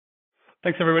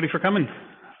Thanks everybody for coming.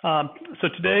 So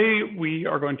today we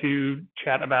are going to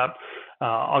chat about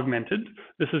Augmented.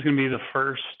 This is going to be the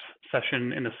first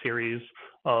session in a series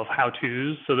of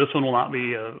how-tos. So this one will not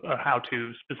be a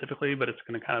how-to specifically, but it's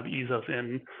going to kind of ease us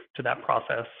in to that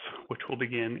process, which will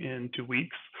begin in 2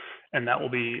 weeks. And that will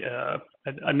be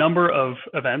a number of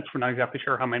events. We're not exactly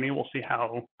sure how many. We'll see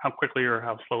how quickly or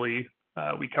how slowly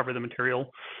we cover the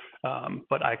material.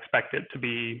 But I expect it to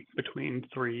be between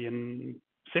 3 and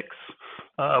 6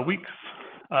 weeks,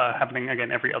 happening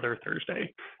again every other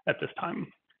Thursday at this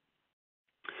time.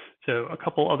 So a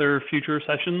couple other future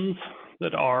sessions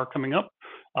that are coming up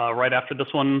right after this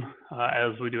one,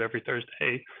 as we do every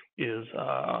Thursday, is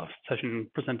a session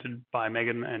presented by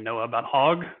Megan and Noah about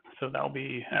Hog. So that'll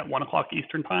be at 1 o'clock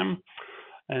Eastern time.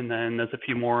 And then there's a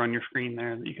few more on your screen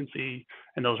there that you can see,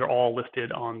 and those are all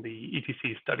listed on the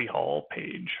ETC Study Hall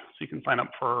page. So you can sign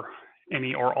up for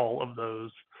any or all of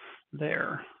those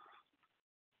there.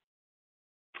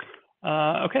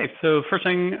 Okay, so first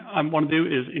thing I want to do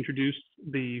is introduce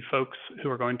the folks who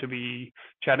are going to be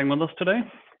chatting with us today.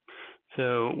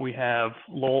 So we have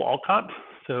Lowell Olcott.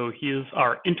 So he is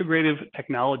our Integrative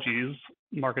Technologies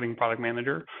Marketing Product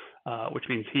Manager, which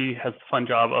means he has the fun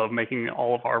job of making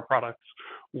all of our products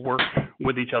work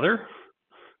with each other.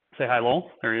 Say hi,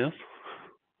 Lowell. There he is.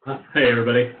 Hey,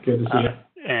 everybody. Good to see you.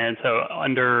 And so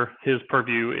under his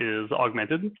purview is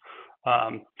Augmented.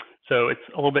 So it's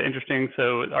a little bit interesting.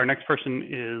 So our next person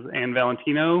is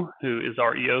Valentino, who is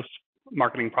our Eos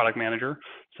Marketing Product Manager.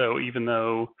 So even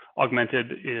though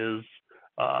Augmented is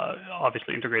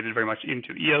obviously integrated very much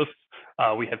into Eos,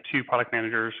 we have 2 product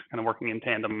managers kind of working in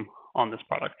tandem on this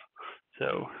product.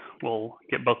 So we'll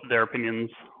get both of their opinions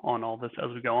on all this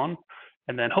as we go on.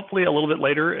 And then hopefully a little bit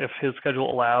later, if his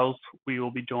schedule allows, we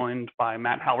will be joined by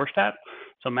Matt Halverstadt.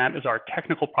 So Matt is our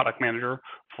technical product manager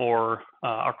for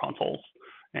our consoles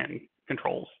and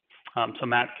controls. So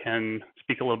Matt can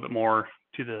speak a little bit more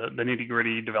to the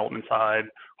nitty-gritty development side,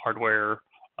 hardware,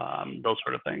 those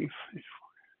sort of things,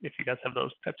 if you guys have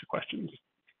those types of questions.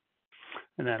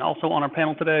 And then also on our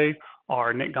panel today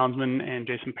are Nick Gonsman and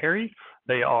Jason Perry.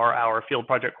 They are our field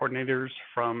project coordinators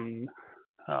from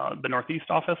the Northeast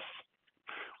office.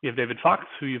 We have David Fox,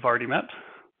 who you've already met.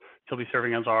 He'll be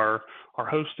serving as our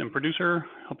host and producer,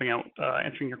 helping out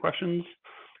answering your questions.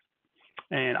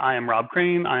 And I am Rob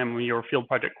Crane. I am your field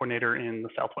project coordinator in the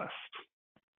Southwest.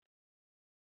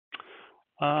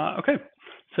 Okay,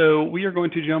 so we are going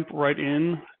to jump right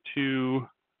in to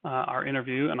our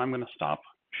interview, and I'm going to stop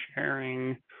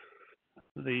sharing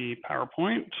the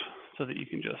PowerPoint so that you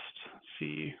can just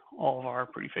see all of our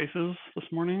pretty faces this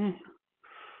morning,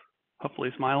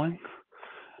 hopefully smiling.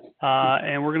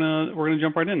 And we're gonna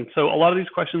jump right in. So a lot of these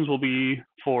questions will be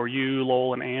for you,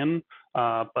 Lowell, and Anne,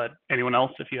 but anyone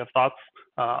else, if you have thoughts,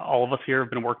 all of us here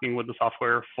have been working with the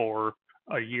software for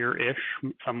a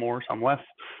year-ish, some more, some less.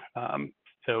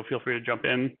 So feel free to jump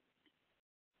in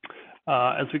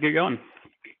as we get going.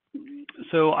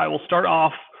 So I will start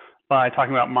off by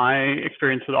talking about my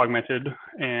experience with Augmented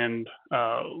and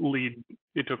lead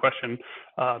into a question.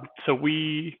 So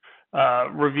we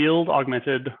revealed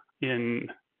Augmented in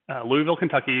Louisville,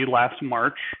 Kentucky last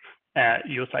March at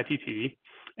US ITT,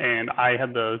 and I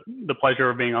had the pleasure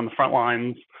of being on the front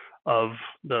lines of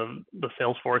the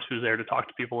sales force who's there to talk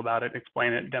to people about it,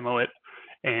 explain it, demo it.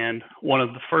 And one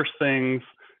of the first things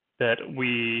that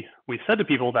we said to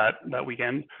people that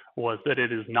weekend was that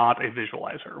it is not a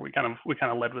visualizer. We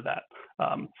kind of led with that.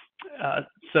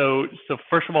 So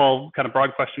first of all, kind of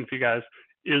broad question for you guys: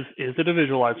 is it a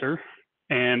visualizer?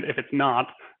 And if it's not,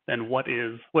 then what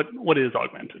is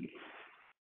Augmented?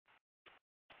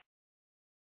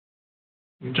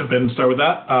 Jump in and start with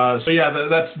that. So yeah,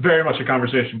 that's very much a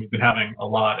conversation we've been having a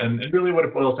lot. And really what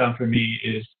it boils down for me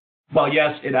is, while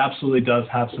yes, it absolutely does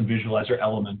have some visualizer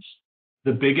elements,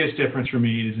 the biggest difference for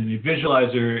me is in a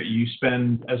visualizer, you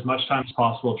spend as much time as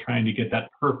possible trying to get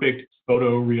that perfect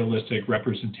photorealistic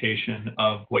representation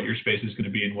of what your space is going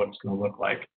to be and what it's going to look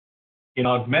like. In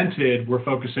Augmented, we're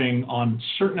focusing on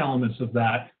certain elements of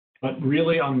that, but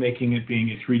really on making it being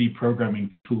a 3D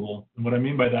programming tool. And what I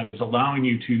mean by that is allowing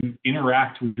you to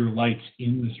interact with your lights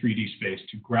in the 3D space,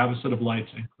 to grab a set of lights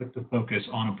and click the focus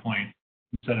on a point,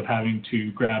 instead of having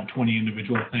to grab 20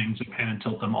 individual things and pan and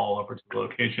tilt them all over to the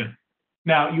location.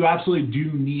 Now, you absolutely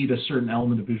do need a certain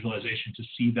element of visualization to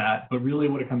see that, but really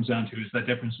what it comes down to is that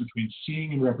difference between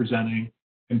seeing and representing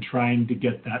and trying to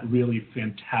get that really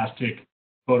fantastic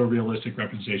photorealistic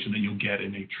representation that you'll get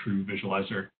in a true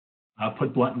visualizer.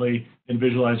 Put bluntly, in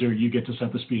visualizer, you get to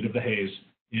set the speed of the haze.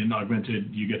 In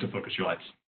Augmented, you get to focus your lights.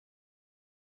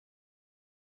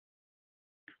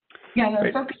 Yeah, the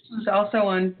Great. focus was also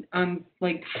on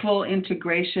like full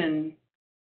integration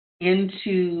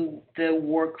into the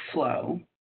workflow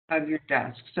of your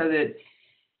desk, so that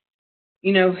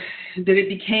that it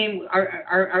became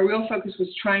our real focus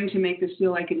was trying to make this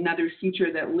feel like another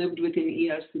feature that lived within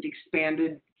EOS, that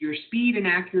expanded your speed and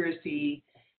accuracy,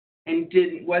 and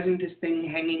wasn't this thing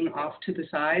hanging off to the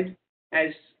side,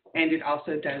 and it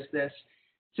also does this.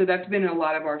 So that's been a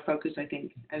lot of our focus, I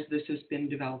think, as this has been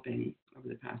developing over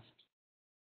the past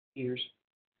years.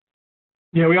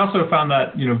 Yeah, we also found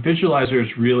that visualizers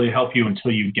really help you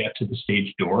until you get to the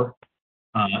stage door.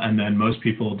 And then most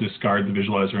people discard the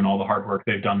visualizer and all the hard work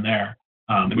they've done there.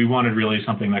 We wanted really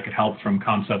something that could help from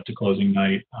concept to closing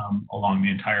night along the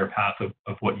entire path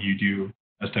of what you do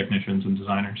as technicians and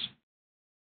designers.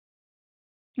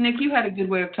 Nick, you had a good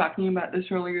way of talking about this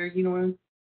earlier. You want to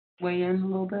weigh in a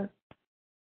little bit?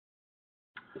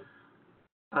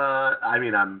 I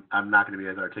mean, I'm not going to be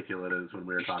as articulate as when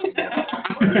we were talking about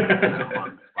on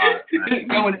the spot.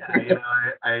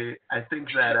 I think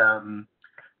that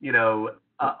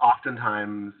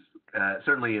oftentimes,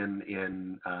 certainly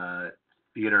in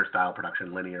theater style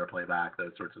production, linear playback,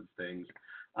 those sorts of things,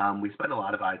 we spend a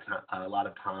lot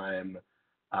of time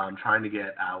trying to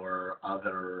get our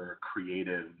other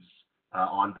creatives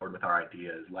on board with our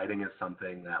ideas. Lighting is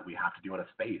something that we have to do in a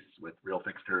space with real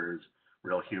fixtures,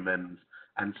 real humans.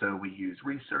 And so we use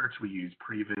research, we use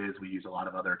previs, we use a lot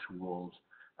of other tools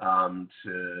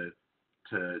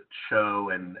to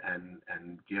show and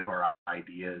give our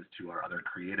ideas to our other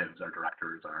creatives, our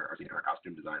directors, our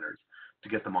costume designers, to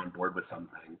get them on board with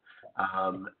something.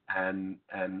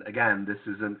 And again, this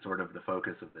isn't sort of the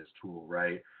focus of this tool,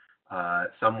 right?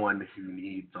 Someone who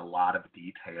needs a lot of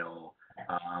detail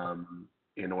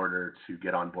in order to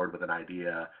get on board with an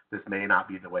idea, this may not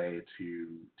be the way to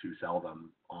sell them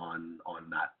on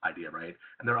that idea, right?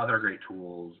 And there are other great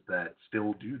tools that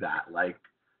still do that, like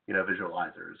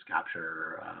visualizers,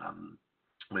 capture,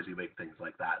 WYSIWYG, things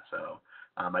like that. So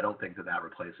I don't think that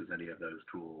replaces any of those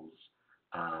tools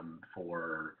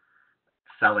for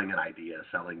selling an idea,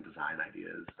 selling design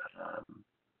ideas.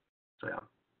 So yeah.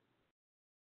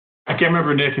 I can't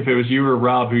remember, Nick, if it was you or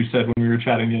Rob who said when we were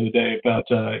chatting the other day about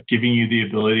giving you the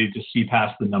ability to see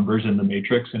past the numbers in the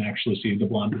matrix and actually see the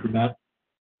blonde brunette.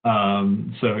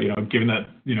 So, given that,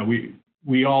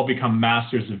 we all become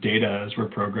masters of data as we're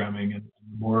programming, and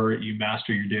the more you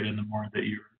master your data, the more that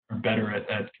you are better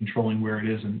at controlling where it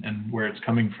is and where it's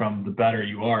coming from, the better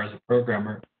you are as a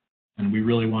programmer. And we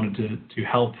really wanted to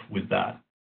help with that.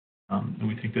 And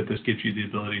we think that this gives you the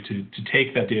ability to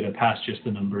take that data past just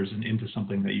the numbers and into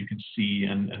something that you can see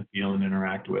and feel and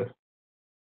interact with.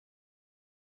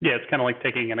 Yeah, it's kind of like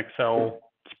taking an Excel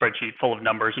spreadsheet full of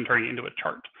numbers and turning it into a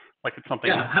chart. Like it's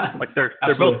something like they're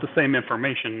both the same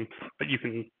information, but you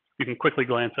can quickly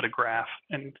glance at a graph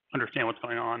and understand what's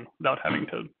going on without having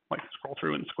to scroll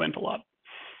through and squint a lot.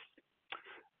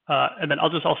 And then I'll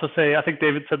just also say, I think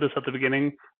David said this at the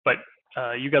beginning, but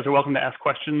you guys are welcome to ask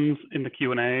questions in the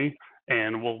Q&A,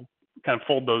 and we'll kind of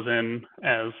fold those in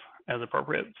as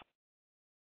appropriate.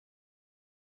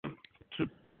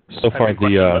 So far,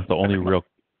 the only real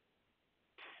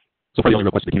question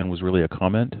that came in was really a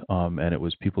comment, and it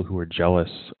was people who are jealous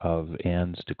of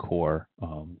Anne's decor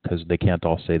because they can't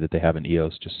all say that they have an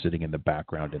EOS just sitting in the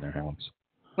background in their house.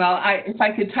 Well, if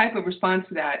I could type a response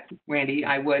to that, Randy,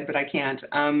 I would, but I can't.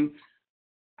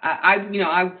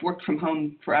 I've worked from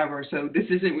home forever, so this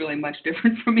isn't really much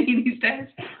different for me these days.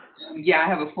 Yeah, I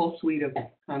have a full suite of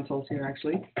consoles here,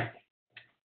 actually.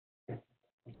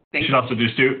 You should also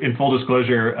just do, in full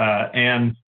disclosure,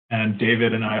 Anne and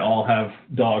David and I all have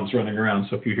dogs running around,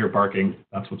 so if you hear barking,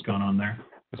 that's what's going on there.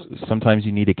 Sometimes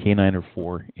you need a canine or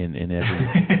four in every.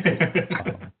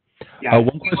 Yeah.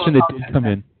 One question that did come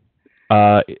in.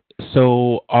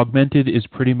 So Augmented is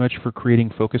pretty much for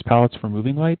creating focus palettes for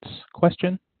moving lights?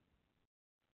 Question?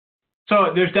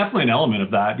 So there's definitely an element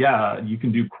of that. Yeah, you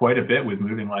can do quite a bit with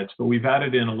moving lights, but we've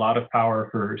added in a lot of power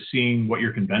for seeing what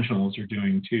your conventionals are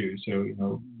doing too.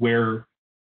 So, where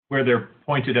they're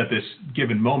pointed at this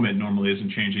given moment normally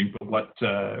isn't changing, but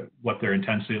what their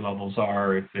intensity levels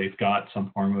are, if they've got some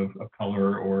form of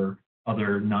color or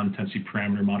other non-intensity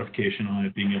parameter modification on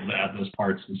it, being able to add those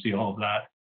parts and see all of that.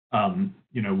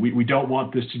 We don't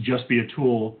want this to just be a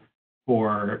tool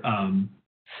for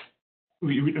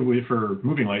for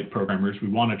moving light programmers. We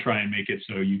want to try and make it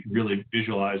so you can really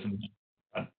visualize, and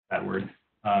that word,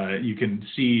 you can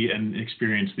see and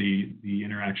experience the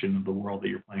interaction of the world that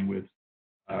you're playing with,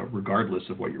 regardless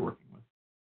of what you're working with.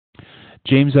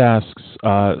 James asks,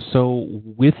 so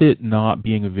with it not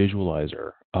being a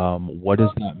visualizer, what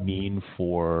does that mean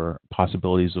for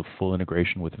possibilities of full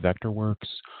integration with Vectorworks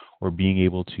or being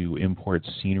able to import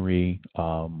scenery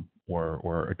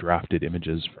or drafted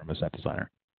images from a set designer?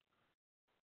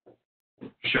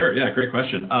 Sure. Yeah, great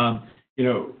question.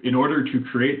 In order to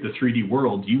create the 3D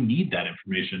world, you need that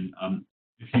information.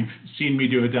 If you've seen me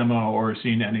do a demo or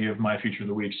seen any of my Feature of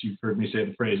the Weeks, you've heard me say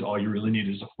the phrase, all you really need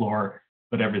is a floor,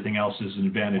 but everything else is an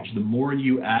advantage. The more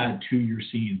you add to your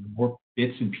scene, the more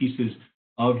bits and pieces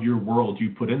of your world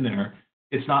you put in there,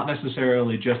 it's not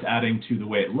necessarily just adding to the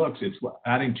way it looks, it's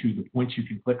adding to the points you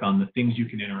can click on, the things you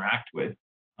can interact with.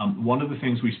 One of the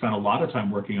things we spent a lot of time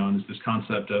working on is this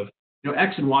concept of,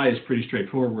 X and Y is pretty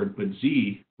straightforward, but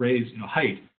Z, raise,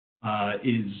 height,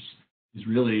 is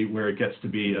really where it gets to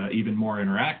be even more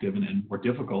interactive and more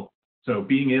difficult. So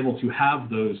being able to have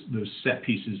those set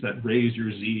pieces that raise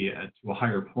your Z to a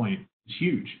higher point is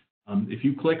huge. If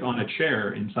you click on a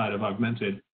chair inside of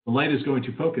Augmented, the light is going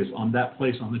to focus on that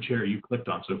place on the chair you clicked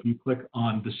on. So if you click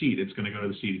on the seat, it's going to go to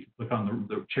the seat. If you click on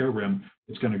the chair rim,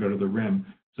 it's going to go to the rim.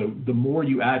 So the more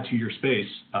you add to your space,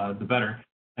 the better.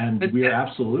 And we are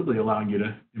absolutely allowing you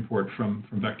to import from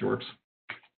Vectorworks.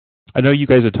 I know you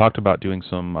guys had talked about doing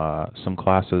some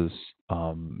classes,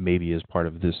 maybe as part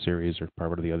of this series or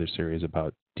part of the other series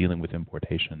about dealing with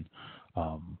importation.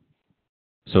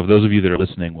 So for those of you that are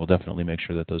listening, we'll definitely make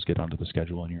sure that those get onto the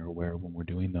schedule and you're aware when we're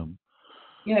doing them.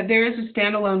 Yeah, there is a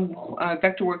standalone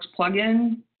Vectorworks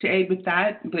plugin to aid with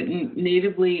that, but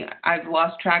natively, I've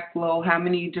lost track, Lowell, how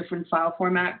many different file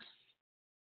formats?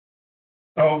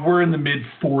 Oh, we're in the mid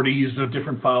 40s of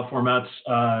different file formats.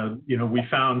 We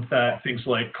found that things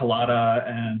like Collada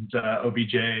and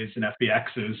OBJs and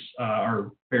FBXs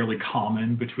are fairly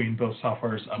common between both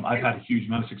softwares. I've had a huge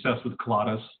amount of success with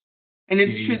Colladas. And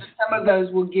it's true that some of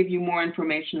those will give you more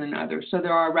information than others. So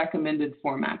there are recommended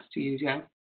formats to use, yeah?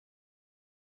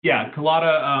 Yeah,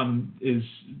 Collada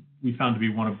we found to be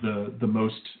one of the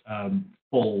most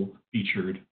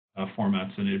full-featured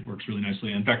formats, and it works really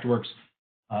nicely. And Vectorworks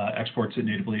exports it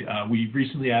natively. We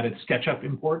recently added SketchUp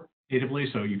import natively,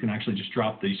 so you can actually just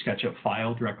drop the SketchUp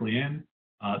file directly in.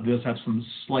 Those have some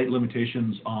slight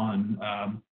limitations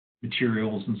on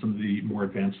materials and some of the more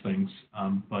advanced things,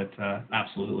 but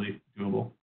absolutely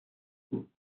doable.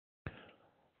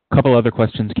 A couple other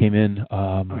questions came in.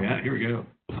 Here we go.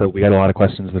 So we got a lot of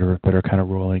questions that are kind of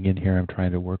rolling in here. I'm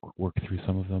trying to work through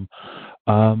some of them.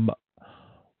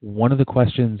 One of the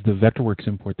questions, the Vectorworks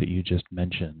import that you just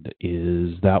mentioned,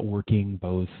 is that working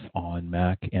both on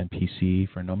Mac and PC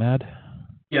for Nomad?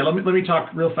 Yeah, let me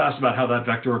talk real fast about how that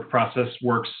Vectorworks process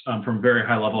works from a very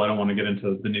high level. I don't want to get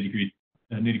into the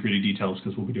nitty-gritty details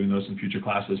because we'll be doing those in future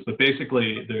classes. But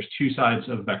basically, there's two sides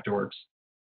of Vectorworks.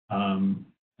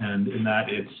 And in that,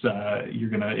 it's you're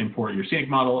going to import your scenic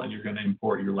model and you're going to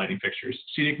import your lighting fixtures.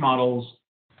 Scenic models,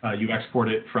 you export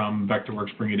it from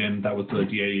Vectorworks, bring it in. That was the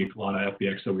DAE, Collada,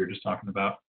 FBX that we were just talking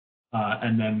about.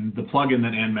 And then the plugin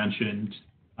that Anne mentioned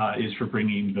is for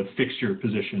bringing the fixture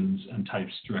positions and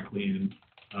types directly in.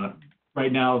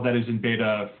 Right now, that is in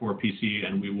beta for PC,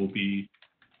 and we will be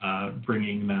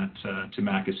bringing that to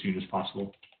Mac as soon as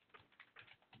possible.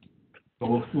 But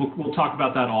we'll talk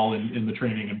about that all in the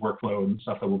training and workflow and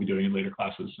stuff that we'll be doing in later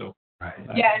classes. So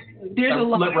yeah, there's a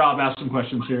lot. Let Rob ask some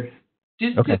questions here.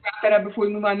 Just to wrap that up before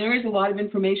we move on, there is a lot of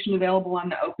information available on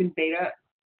the Open Beta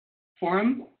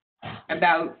forum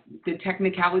about the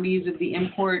technicalities of the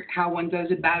import, how one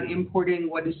goes about importing,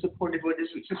 what is supported, what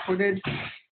isn't supported.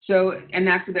 So, and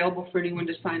that's available for anyone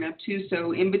to sign up to.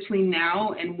 So in between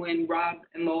now and when Rob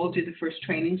and Lowell do the first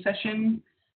training session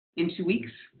in 2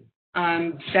 weeks,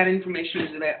 that information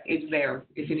is there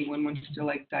if anyone wants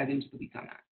to dive into the week on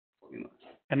that.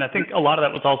 And I think a lot of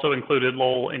that was also included,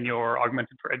 Lowell, in your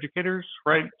Augmented for Educators,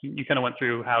 right? You kind of went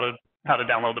through how to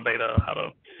download the beta, how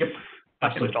to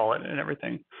install it and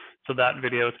everything. So that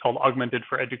video is called Augmented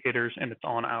for Educators, and it's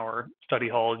on our Study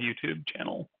Hall YouTube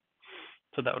channel.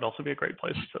 So that would also be a great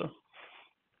place to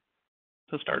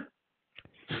start.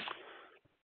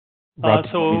 Rob, do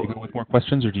you need to go with more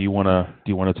questions, or do you want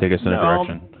to take us in a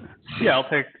direction?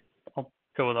 I'll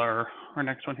go with our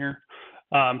next one here.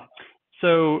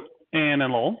 So Anne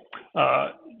and Lowell.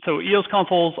 So EOS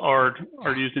consoles are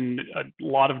used in a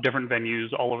lot of different venues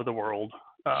all over the world.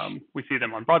 We see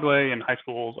them on Broadway, in high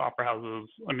schools, opera houses,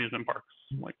 amusement parks,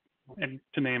 and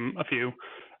to name a few.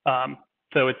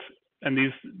 And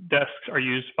these desks are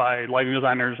used by lighting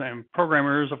designers and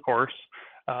programmers, of course,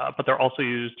 but they're also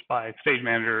used by stage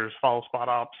managers, follow spot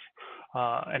ops,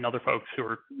 and other folks who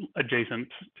are adjacent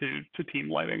to team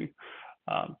lighting.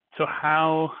 So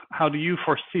how do you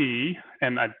foresee,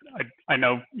 and I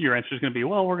know your answer is going to be,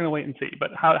 well, we're going to wait and see,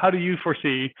 but how do you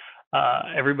foresee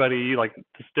everybody, like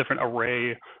this different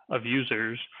array of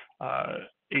users,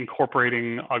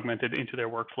 incorporating augmented into their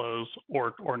workflows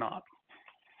or not?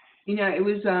 You know, it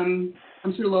was, I'm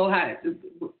sure Lowell had,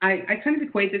 I kind of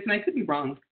equate this, and I could be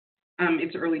wrong,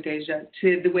 it's early days yet,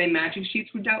 to the way magic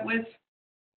sheets were dealt with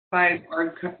by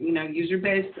our, user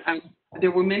base.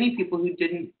 There were many people who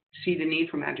didn't see the need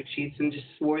for magic sheets and just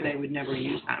swore they would never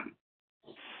use them.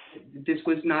 This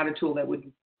was not a tool that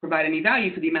would provide any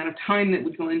value for the amount of time that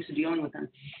would go into dealing with them.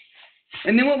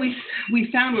 And then what we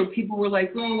found were people were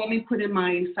like, well, let me put in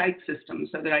my site system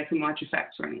so that I can watch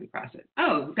effects running across it.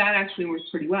 Oh, that actually works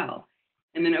pretty well.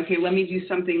 And then, okay, let me do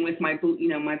something with my blue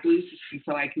system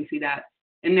so I can see that.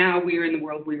 And now we are in the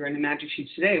world we are in the magic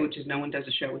sheets today, which is no one does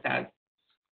a show without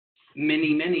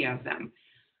many of them.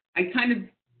 I could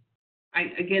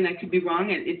be wrong.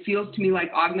 It feels to me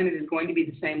like augmented is going to be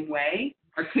the same way,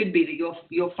 or could be, that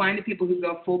you'll find the people who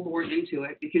go full bore into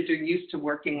it because they're used to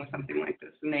working with something like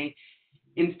this and they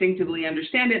instinctively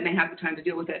understand it and they have the time to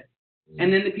deal with it.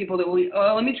 And then the people that will,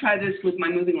 oh, let me try this with my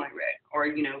moving light rig, or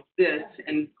this,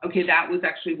 and okay, that was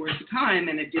actually worth the time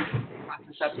and it did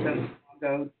process up, so I'll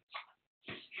go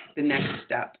the next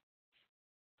step.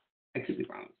 I could be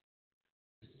wrong.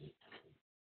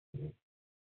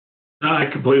 No, I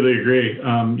completely agree.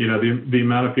 The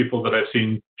amount of people that I've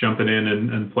seen jumping in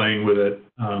and playing with it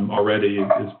already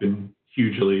has been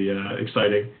hugely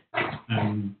exciting.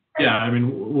 And yeah, I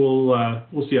mean,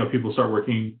 we'll see how people start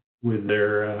working with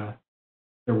their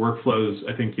workflows.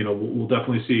 I think we'll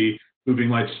definitely see moving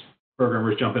lights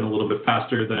programmers jump in a little bit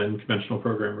faster than conventional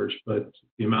programmers. But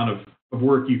the amount of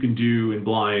work you can do in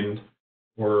blind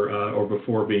or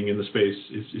before being in the space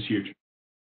is huge.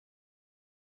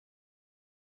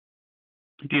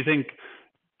 Do you think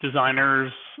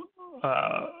designers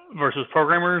versus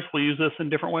programmers will use this in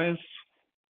different ways?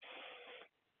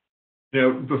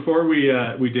 Before we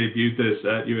debuted this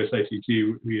at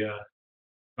USICT,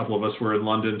 a couple of us were in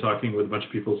London talking with a bunch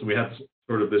of people, so we had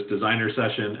sort of this designer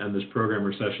session and this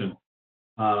programmer session,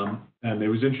 and it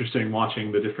was interesting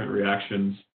watching the different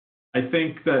reactions. I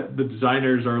think that the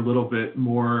designers are a little bit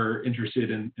more interested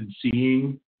in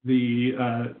seeing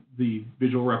the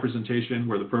visual representation,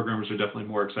 where the programmers are definitely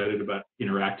more excited about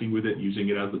interacting with it, using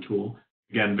it as a tool.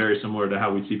 Again, very similar to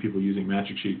how we see people using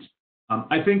magic sheets.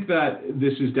 I think that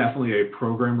this is definitely a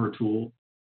programmer tool,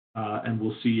 and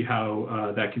we'll see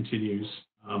how that continues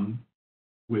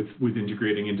with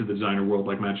integrating into the designer world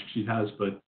like Magic Sheet has.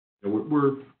 But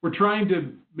we're trying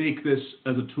to make this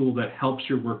as a tool that helps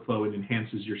your workflow and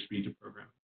enhances your speed to program.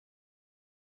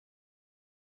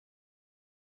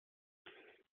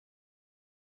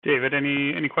 David,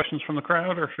 any questions from the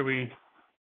crowd, or should we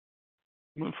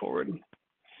move forward?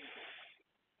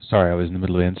 Sorry, I was in the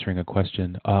middle of answering a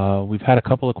question. We've had a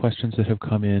couple of questions that have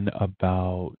come in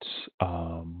about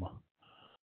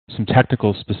some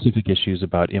technical specific issues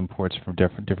about imports from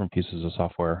different pieces of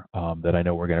software that I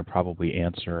know we're going to probably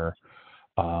answer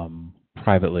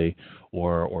privately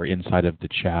or inside of the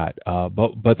chat.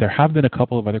 But there have been a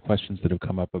couple of other questions that have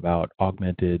come up about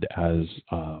augmented as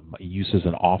use as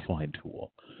an offline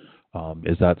tool.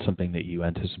 Is that something that you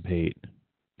anticipate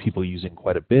people using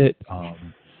quite a bit?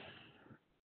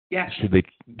 Yeah. Should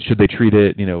they treat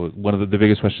it? One of the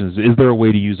biggest questions is there a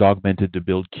way to use augmented to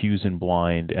build cues in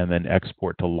blind and then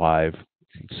export to live,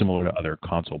 similar to other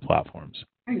console platforms?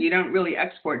 You don't really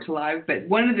export to live, but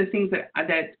one of the things that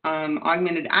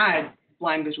augmented adds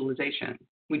blind visualization,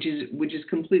 which is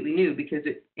completely new, because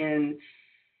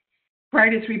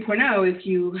prior to 3.0, if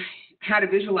you had a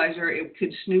visualizer, it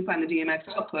could snoop on the DMX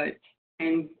output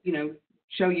and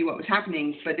show you what was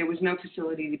happening, but there was no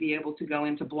facility to be able to go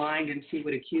into blind and see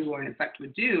what a cue or an effect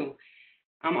would do.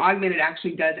 Augmented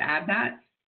actually does add that.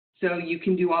 So you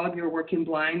can do all of your work in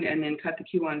blind and then cut the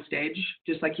cue on stage,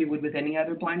 just like you would with any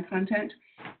other blind content.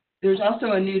 There's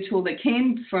also a new tool that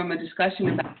came from a discussion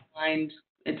about blind.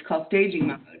 It's called staging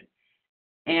mode.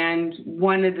 And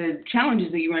one of the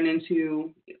challenges that you run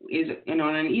into is,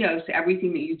 on an EOS,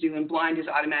 everything that you do in blind is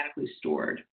automatically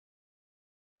stored.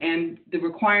 And the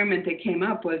requirement that came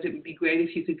up was it would be great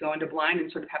if you could go into blind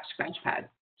and sort of have scratchpad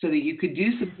so that you could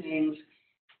do some things,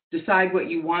 decide what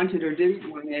you wanted or didn't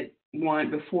want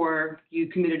before you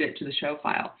committed it to the show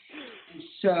file.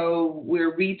 So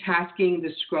we're retasking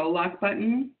the scroll lock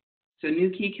button. So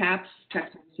new keycaps,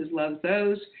 tech services loves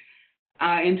those.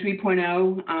 In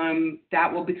 3.0,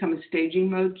 that will become a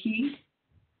staging mode key.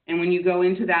 And when you go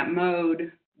into that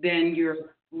mode, then you're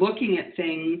looking at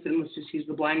things, and let's just use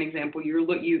the blind example.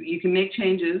 You can make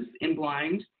changes in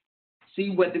blind,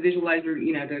 see what the visualizer,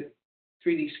 the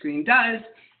 3D screen does,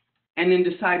 and then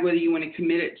decide whether you want to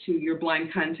commit it to your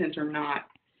blind content or not.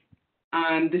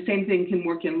 The same thing can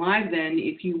work in live then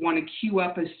if you want to queue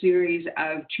up a series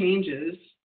of changes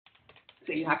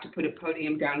say you have to put a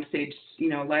podium downstage,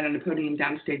 light on a podium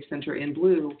downstage center in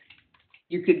blue,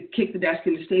 you could kick the desk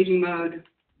into staging mode,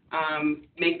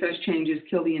 make those changes,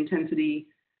 kill the intensity,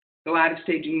 go out of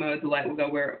staging mode, the light will go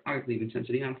where, or leave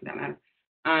intensity on for that matter.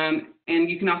 And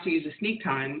you can also use a sneak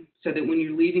time so that when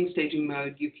you're leaving staging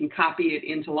mode, you can copy it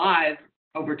into live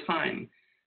over time.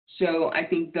 So I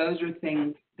think those are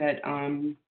things that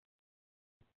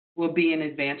will be an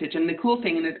advantage. And the cool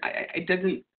thing, and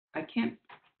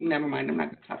never mind, I'm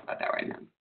not going to talk about that right now.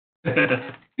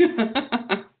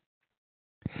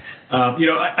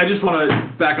 I just want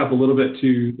to back up a little bit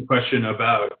to the question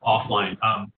about offline.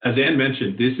 As Anne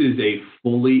mentioned, this is a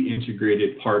fully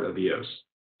integrated part of EOS.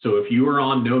 So if you are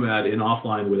on Nomad in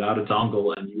offline without a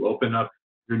dongle and you open up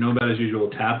your Nomad as usual,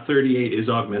 tab 38 is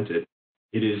augmented.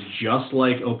 It is just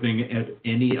like opening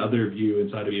any other view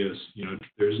inside of EOS.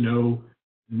 There's no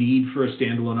need for a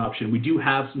standalone option. We do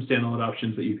have some standalone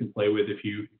options that you can play with if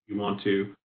you want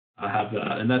to have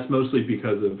that. And that's mostly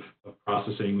because of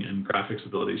processing and graphics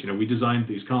abilities. We designed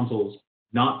these consoles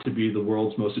not to be the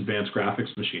world's most advanced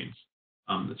graphics machines.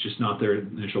 It's just not their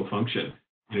initial function.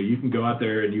 You can go out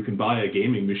there and you can buy a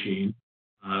gaming machine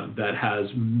that has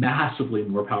massively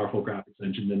more powerful graphics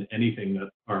engine than anything that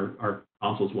our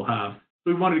consoles will have.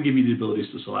 So we wanted to give you the abilities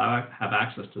to still have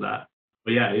access to that.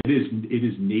 But yeah, it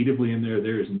is natively in there.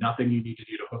 There is nothing you need to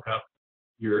do to hook up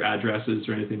your addresses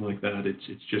or anything like that.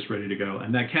 It's just ready to go.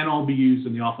 And that can all be used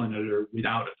in the offline editor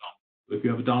without a dongle. So if you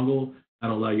have a dongle,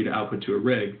 that'll allow you to output to a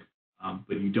rig,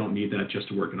 but you don't need that just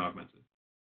to work in Augmented.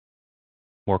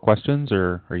 More questions,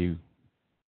 or are you?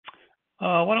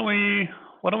 Why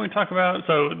don't we talk about?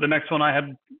 So the next one I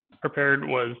had prepared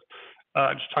was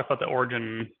just talk about the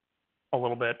origin a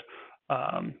little bit.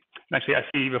 And actually, I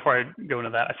see, before I go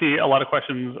into that, I see a lot of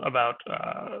questions about,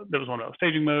 there was one about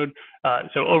staging mode.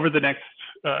 So over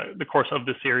the course of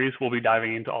this series, we'll be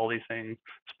diving into all these things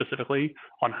specifically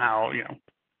on how,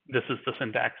 this is the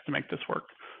syntax to make this work.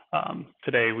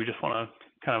 Today, we just want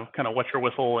to kind of wet your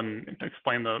whistle and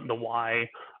explain the why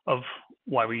of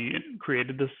why we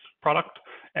created this product.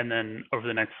 And then over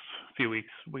the next few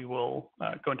weeks, we will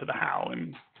go into the how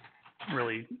and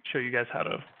really show you guys how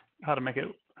to make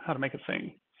it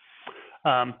sing.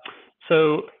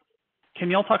 So can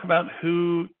y'all talk about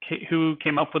who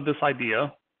came up with this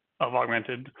idea of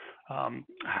Augmented?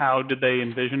 How did they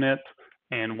envision it,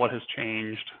 and what has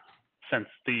changed since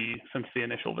the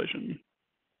initial vision?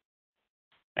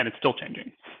 And it's still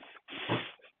changing.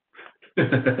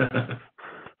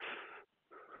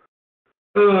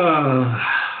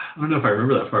 I don't know if I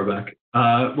remember that far back.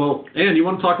 Well, Anne, you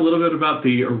want to talk a little bit about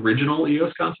the original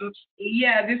EOS concepts?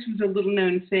 Yeah, this was a little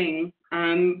known thing.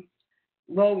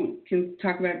 Lowell can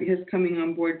talk about it because coming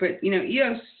on board, but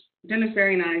EOS, Dennis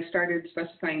Berry and I started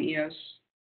specifying EOS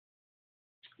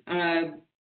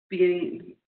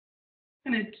beginning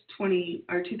kind of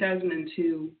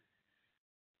 2002.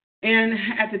 And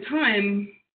at the time,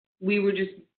 we were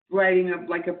just writing up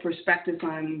like a prospectus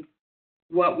on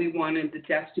what we wanted the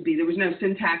desk to be. There was no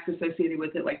syntax associated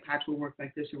with it, like patch will work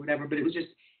like this or whatever, but it was just,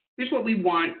 here's what we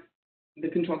want the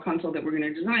control console that we're going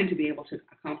to design to be able to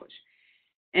accomplish.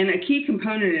 And a key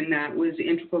component in that was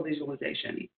integral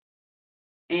visualization.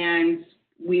 And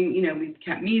we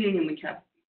kept meeting and we kept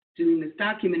doing this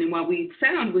document. And what we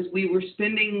found was we were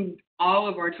spending all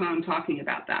of our time talking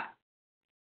about that.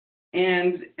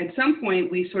 And at some point,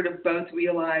 we sort of both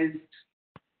realized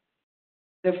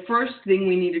the first thing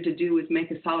we needed to do was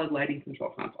make a solid lighting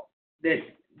control console. That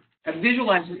a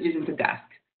visualizer isn't a desk.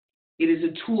 It is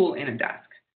a tool in a desk.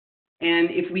 And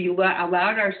if we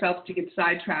allowed ourselves to get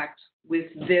sidetracked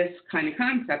with this kind of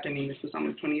concept, I mean, this was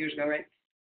almost 20 years ago, right?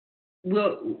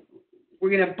 We're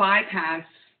going to bypass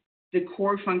the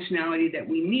core functionality that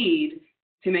we need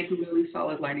to make a really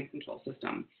solid lighting control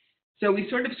system. So we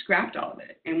sort of scrapped all of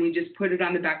it, and we just put it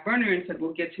on the back burner and said,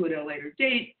 we'll get to it at a later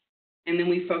date. And then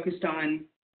we focused on,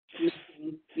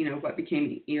 what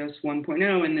became EOS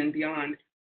 1.0 and then beyond.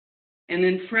 And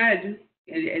then Fred,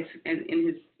 in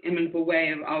his inimitable way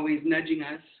of always nudging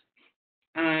us,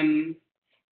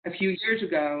 a few years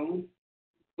ago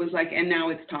was like, and now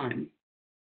it's time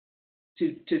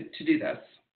to do this.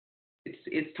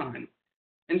 It's time.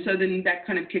 And so then that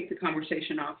kind of kicked the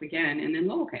conversation off again, and then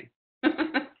Lowell came.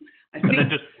 And then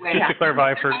just to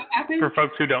clarify for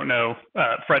folks who don't know,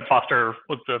 Fred Foster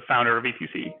was the founder of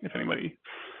ETC, if anybody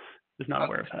is not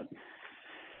aware of that.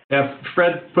 Yeah,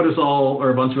 Fred put us all, or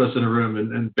a bunch of us, in a room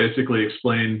and basically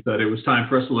explained that it was time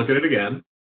for us to look at it again.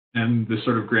 And this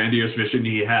sort of grandiose vision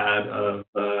he had of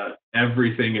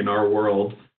everything in our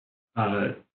world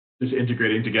just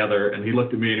integrating together. And he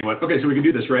looked at me and he went, okay, so we can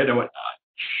do this, right? I went,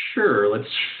 sure, let's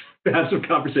have some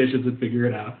conversations and figure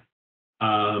it out.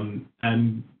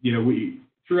 And we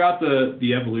throughout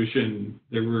the evolution,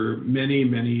 there were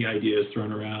many ideas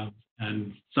thrown around,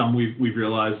 and some we've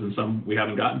realized, and some we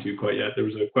haven't gotten to quite yet. There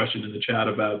was a question in the chat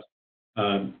about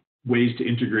ways to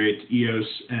integrate Eos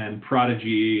and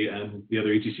Prodigy and the other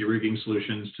ETC rigging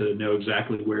solutions to know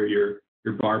exactly where your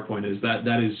bar point is. That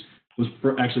was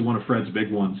actually one of Fred's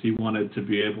big ones. He wanted to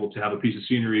be able to have a piece of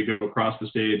scenery go across the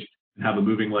stage and have a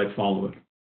moving light follow it,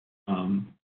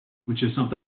 which is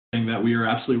something that we are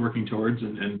absolutely working towards,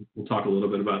 and we'll talk a little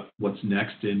bit about what's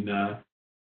next in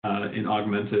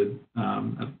Augmented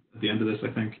at the end of this, I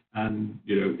think. And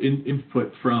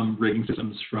input from rigging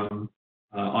systems, from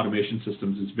automation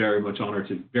systems is very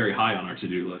high on our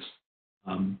to-do list.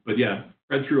 But yeah,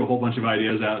 Fred threw a whole bunch of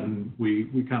ideas out, and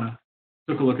we kind of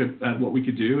took a look at what we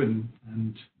could do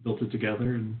and built it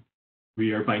together. And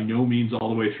we are by no means all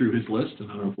the way through his list,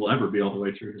 and I don't know if we'll ever be all the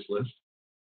way through his list,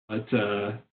 but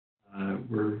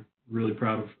we're really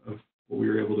proud of what we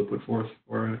were able to put forth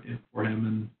for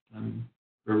him and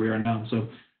where we are now. So,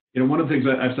 one of the things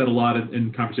I've said a lot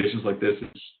in conversations like this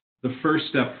is the first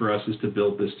step for us is to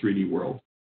build this 3D world.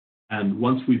 And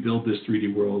once we build this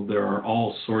 3D world, there are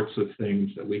all sorts of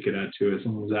things that we could add to it.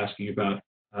 Someone was asking about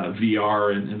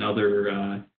VR and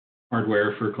other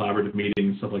hardware for collaborative meetings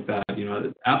and stuff like that.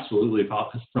 It's absolutely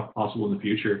possible in the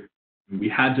future. We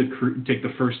had to take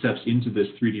the first steps into this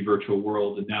 3D virtual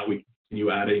world, and now we continue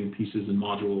adding pieces and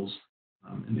modules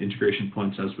and integration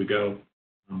points as we go.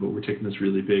 But we're taking this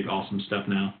really big, awesome step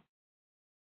now.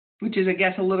 Which is, I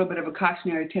guess, a little bit of a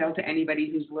cautionary tale to anybody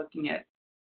who's looking at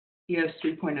EOS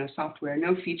 3.0 software.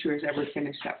 No feature has ever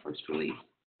finished that first release,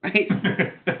 right?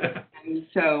 And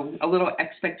so a little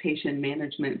expectation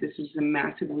management. This is a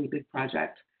massively big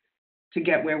project to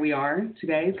get where we are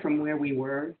today from where we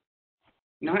were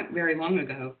not very long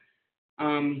ago.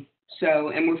 And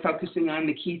we're focusing on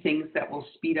the key things that will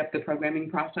speed up the programming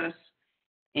process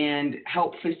and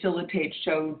help facilitate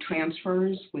show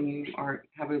transfers when you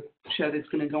have a show that's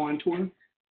going to go on tour.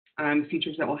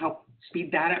 Features that will help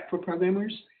speed that up for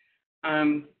programmers.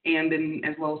 And then,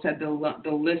 as Lowell said,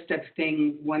 the list of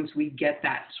things, once we get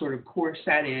that sort of core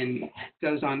set in,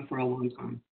 goes on for a long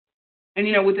time. And,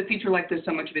 with a feature like this,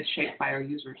 so much of it's shaped by our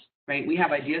users, right? We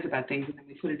have ideas about things, and then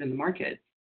we put it in the market.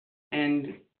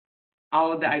 And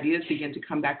all of the ideas begin to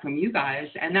come back from you guys,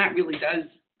 and that really does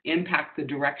impact the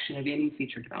direction of any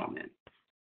feature development.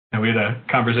 And we had a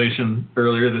conversation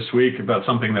earlier this week about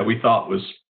something that we thought was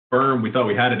firm. We thought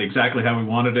we had it exactly how we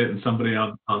wanted it, and somebody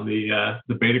on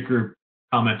the beta group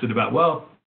commented about, well,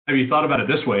 have you thought about it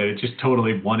this way? And it just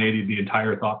totally 180'd the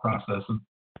entire thought process, and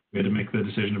we had to make the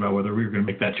decision about whether we were going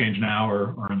to make that change now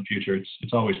or in the future.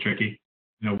 It's always tricky.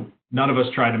 None of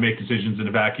us try to make decisions in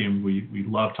a vacuum. We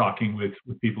love talking with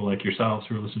people like yourselves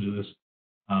who are listening to this.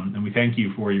 And we thank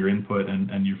you for your input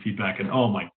and your feedback. And oh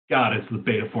my God, it's the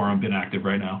beta forum been active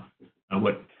right now.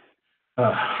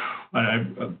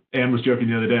 Anne was joking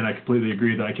the other day, and I completely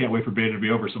agree that I can't wait for beta to be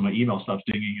over so my email stops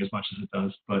dinging as much as it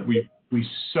does. But we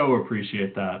so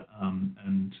appreciate that,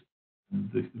 and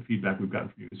the feedback we've gotten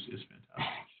from you is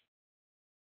fantastic.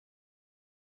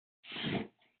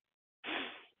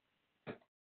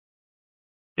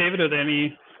 David, are there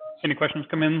any questions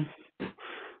come in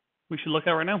we should look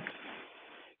at right now?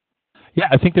 Yeah,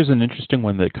 I think there's an interesting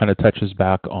one that kind of touches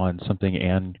back on something,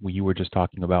 Anne, you were just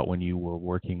talking about when you were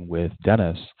working with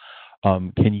Dennis.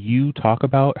 Can you talk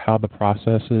about how the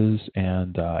processes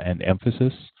and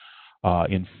emphasis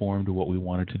informed what we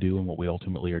wanted to do and what we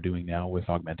ultimately are doing now with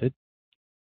Augmented?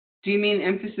 Do you mean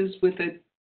emphasis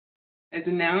as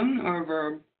a noun or a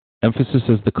verb? Emphasis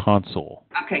as the console.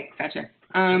 Okay, gotcha.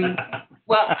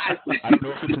 Well, I don't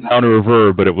know if it's a noun or a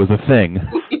verb, but it was a thing.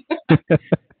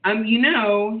 I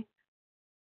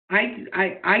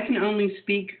can only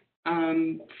speak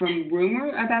from rumor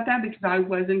about that because I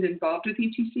wasn't involved with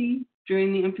ETC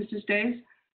during the emphasis days.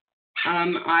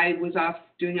 I was off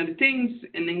doing other things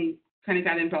and then kind of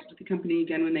got involved with the company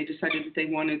again when they decided that they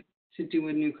wanted to do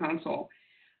a new console.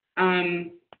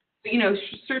 But,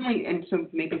 certainly, and so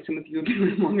maybe some of you have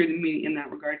been longer than me in that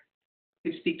regard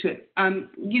to speak to it.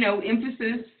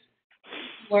 Emphasis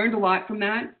learned a lot from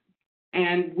that.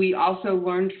 And we also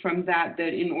learned from that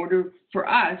in order for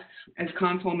us as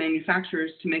console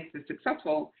manufacturers to make this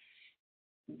successful,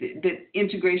 that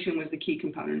integration was the key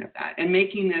component of that. And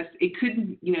making this, it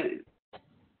couldn't,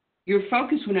 your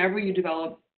focus whenever you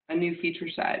develop a new feature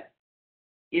set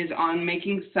is on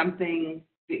making something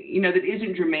that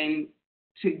isn't germane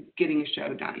to getting a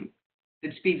show done,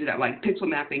 that speeds it up. Like pixel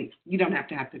mapping, you don't have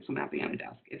to have pixel mapping on a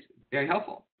desk. It's very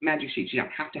helpful. Magic Sheets, you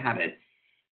don't have to have it.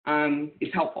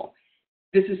 It's helpful.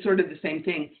 This is sort of the same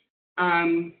thing.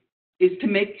 is to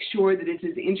make sure that it's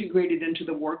as integrated into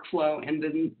the workflow and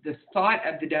the thought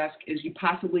of the desk as you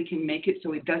possibly can make it,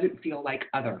 so it doesn't feel like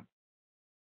other.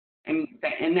 And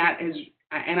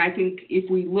I think if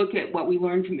we look at what we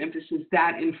learned from Emphasis,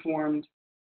 that informed,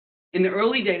 in the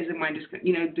early days of my,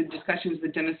 the discussions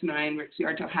that Dennis and I and Rick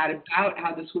Ciarto had about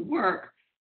how this would work,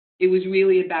 it was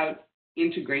really about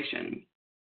integration.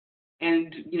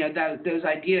 And, those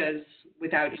ideas,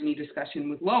 without any discussion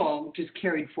with Lowell, just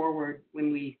carried forward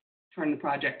when we turned the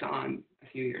project on a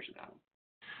few years ago.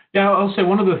 Yeah, I'll say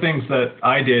one of the things that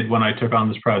I did when I took on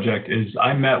this project is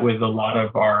I met with a lot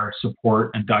of our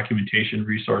support and documentation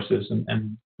resources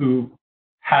and who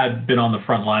had been on the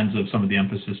front lines of some of the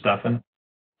Emphasis stuff. And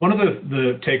one of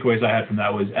the takeaways I had from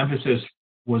that was Emphasis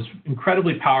was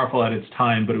incredibly powerful at its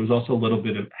time, but it was also a little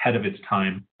bit ahead of its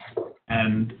time.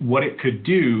 And what it could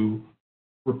do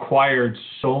required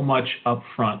so much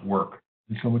upfront work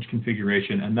and so much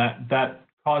configuration, and that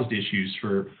caused issues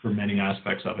for many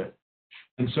aspects of it.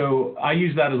 And so I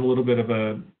use that as a little bit of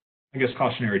a, I guess,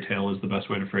 cautionary tale is the best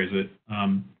way to phrase it.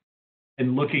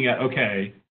 And looking at,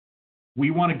 okay,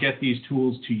 we want to get these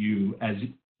tools to you as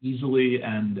easily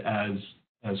and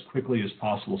as quickly as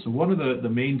possible. So one of the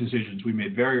main decisions we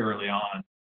made very early on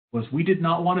was we did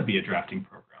not want to be a drafting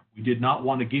program. We did not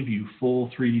want to give you full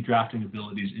 3D drafting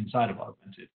abilities inside of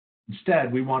Augmented.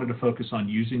 Instead, we wanted to focus on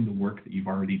using the work that you've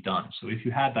already done. So if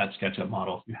you had that SketchUp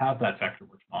model, if you have that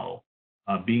Vectorworks model,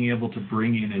 being able to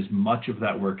bring in as much of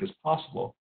that work as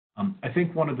possible. I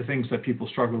think one of the things that people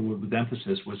struggled with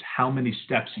Emphasis was how many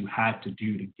steps you had to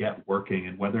do to get working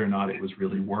and whether or not it was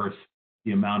really worth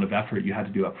the amount of effort you had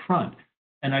to do up front.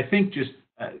 And I think just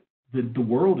the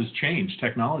world has changed.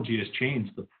 Technology has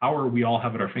changed. The power we all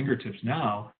have at our fingertips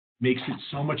now makes it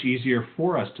so much easier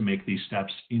for us to make these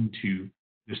steps into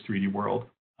this 3D world.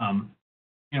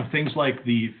 Things like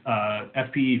the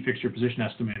FPE fixture position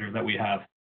estimator that we have,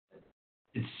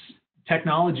 it's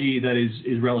technology that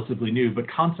is relatively new, but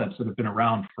concepts that have been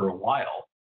around for a while.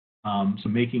 So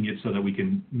making it so that we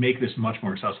can make this much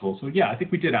more accessible. So yeah, I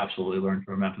think we did absolutely learn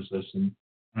from Emphasis. And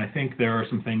I think there are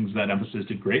some things that Emphasis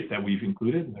did great that we've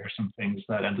included. And there are some things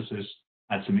that Emphasis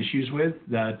had some issues with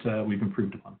that we've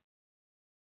improved upon.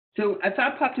 So a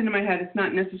thought popped into my head. It's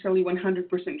not necessarily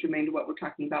 100% germane to what we're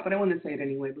talking about, but I want to say it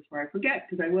anyway before I forget,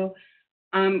 because I will.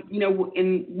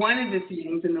 In one of the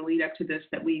things in the lead up to this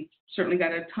that we certainly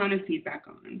got a ton of feedback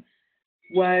on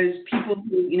was people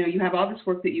who, you have all this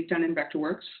work that you've done in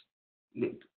Vectorworks,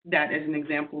 that as an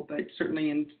example, but certainly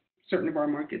in certain of our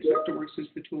markets, Vectorworks is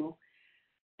the tool.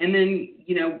 And then,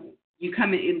 you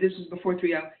come in, this was before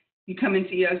 3.0, you come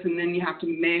into Eos and then you have to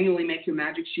manually make your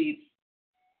magic sheets,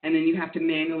 and then you have to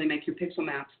manually make your pixel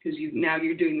maps because now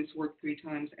you're doing this work 3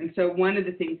 times. And so one of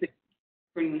the things that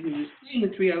for anyone who's playing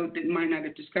with 3.0 that might not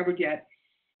have discovered yet,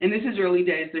 and this is early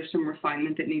days, there's some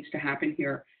refinement that needs to happen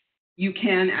here. You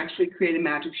can actually create a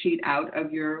magic sheet out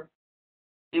of your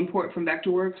import from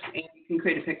Vectorworks, and you can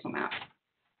create a pixel map.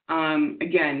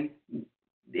 Again,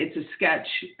 it's a sketch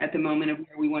at the moment of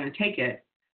where we want to take it,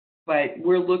 but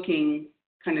we're looking,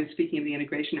 kind of speaking of the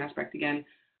integration aspect again,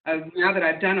 of now that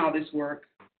I've done all this work,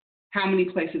 how many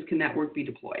places can that work be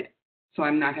deployed? So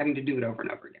I'm not having to do it over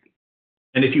and over again.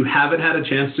 And if you haven't had a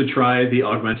chance to try the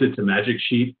Augmented to Magic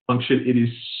Sheet function, it is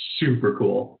super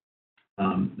cool.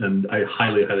 And I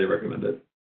highly, highly recommend it.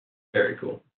 Very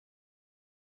cool.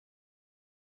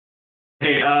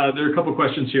 Hey, there are a couple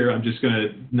questions here I'm just going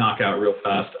to knock out real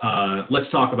fast.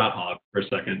 Let's talk about Hog for a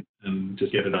second and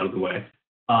just get it out of the way.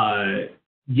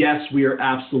 Yes, we are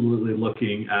absolutely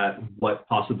looking at what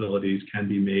possibilities can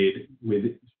be made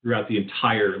throughout the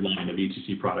entire line of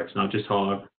ETC products, not just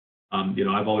Hog.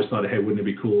 I've always thought, hey, wouldn't it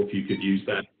be cool if you could use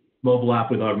that mobile app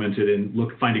with Augmented and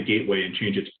find a gateway and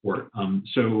change its port.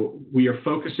 So we are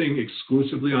focusing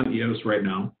exclusively on EOS right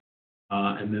now.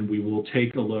 And then we will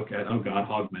take a look at, oh God,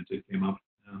 Augmented came up.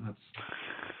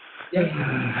 Is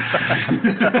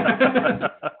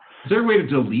there a way to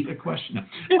delete a question?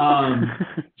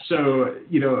 So,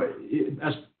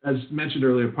 as mentioned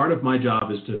earlier, part of my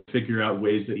job is to figure out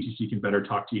ways that ETC can better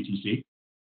talk to ETC.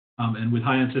 And with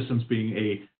high-end systems being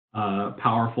a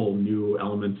powerful new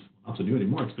element, not so new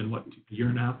anymore, it's been, what, a year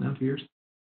and a half now, 2 years?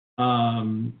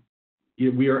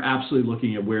 We are absolutely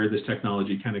looking at where this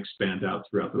technology can expand out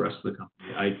throughout the rest of the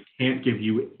company. I can't give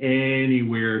you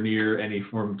anywhere near any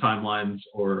form of timelines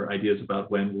or ideas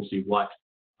about when we'll see what,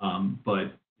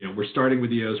 but we're starting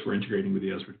with EOS, we're integrating with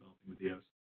EOS, we're developing with EOS,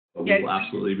 but we will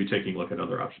absolutely be taking a look at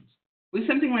other options. With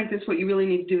something like this, what you really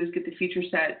need to do is get the feature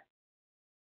set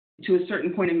to a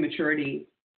certain point of maturity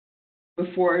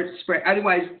before it spread.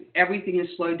 Otherwise, everything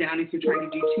is slowed down if you're trying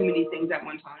to do too many things at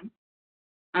one time.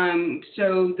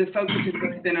 So the focus has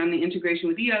really been on the integration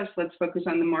with EOS. Let's focus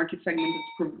on the market segment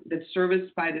that's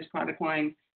serviced by this product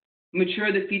line,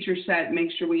 mature the feature set,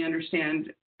 make sure we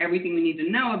understand everything we need to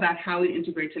know about how it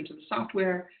integrates into the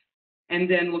software, and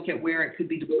then look at where it could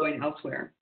be deployed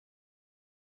elsewhere.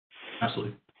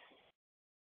 Absolutely.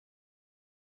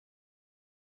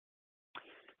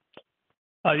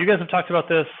 You guys have talked about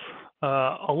this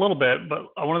a little bit, but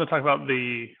I wanted to talk about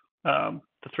the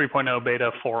 3.0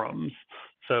 beta forums.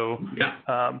 So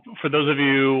for those of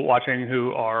you watching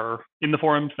who are in the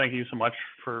forums, thank you so much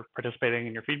for participating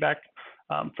in your feedback.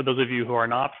 For those of you who are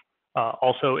not,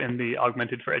 also in the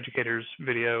Augmented for Educators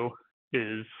video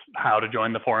is how to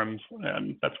join the forums,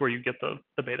 and that's where you get the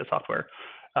beta software.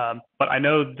 But I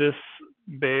know this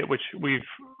beta, which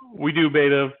we do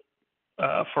beta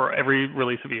for every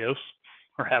release of EOS,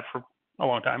 or have for a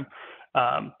long time,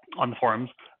 on the forums.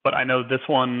 But I know this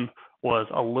one was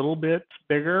a little bit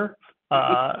bigger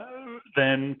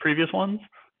than previous ones.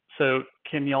 So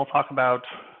can y'all talk about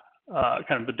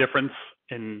kind of the difference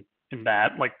in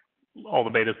that, like all the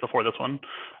betas before this one,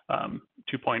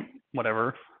 2 point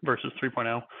whatever versus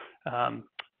 3.0,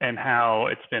 and how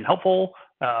it's been helpful,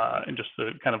 and just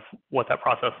the kind of what that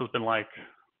process has been like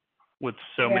with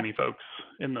so many folks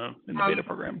in the beta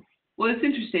program? Well, it's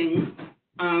interesting.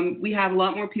 We have a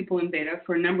lot more people in beta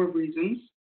for a number of reasons.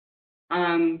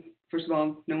 First of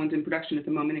all, no one's in production at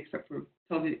the moment except for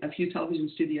a few television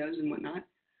studios and whatnot.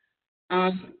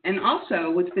 And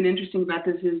also, what's been interesting about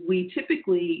this is we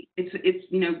typically, it's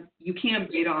you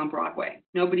can't beta on Broadway.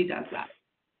 Nobody does that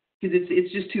because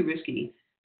it's just too risky.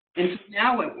 And so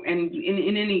now, and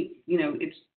in any,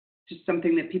 it's just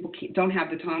something that people don't have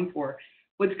the time for.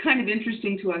 What's kind of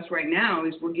interesting to us right now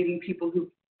is we're getting people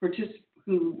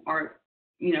who are,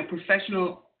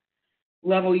 professional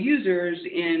level users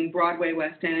in Broadway,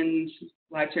 West End,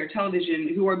 live share television,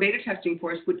 who are beta testing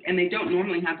for us, and they don't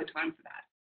normally have the time for that.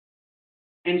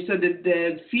 And so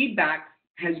the feedback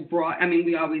has brought,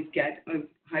 we always get a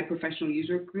high professional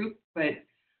user group, but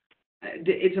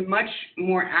it's a much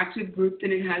more active group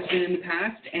than it has been in the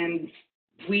past. And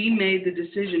we made the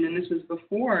decision, and this was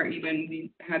before even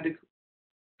we had the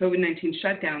COVID-19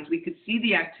 shutdowns, we could see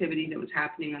the activity that was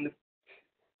happening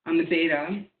on the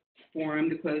beta forum,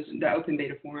 the open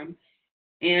beta forum.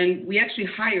 And we actually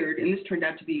hired, and this turned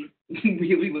out to be,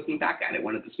 really looking back at it,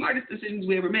 one of the smartest decisions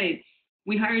we ever made.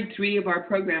 We hired 3 of our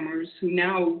programmers who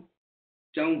now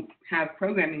don't have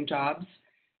programming jobs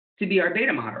to be our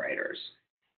beta moderators.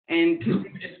 And because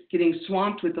we were just getting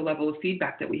swamped with the level of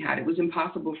feedback that we had, it was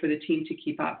impossible for the team to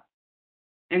keep up.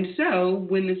 And so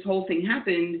when this whole thing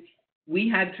happened, we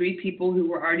had 3 people who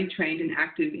were already trained and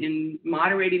active in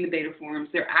moderating the beta forums.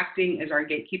 They're acting as our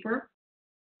gatekeeper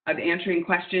of answering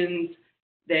questions.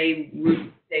 They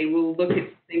will look at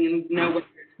things and know whether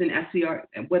it's an SCR,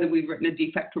 whether we've written a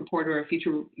defect report or a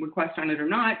feature request on it or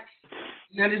not.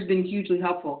 And that has been hugely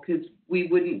helpful because we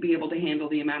wouldn't be able to handle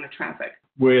the amount of traffic.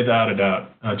 Without a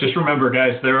doubt. Just remember,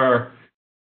 guys, there are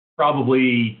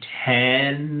probably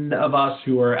 10 of us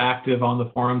who are active on the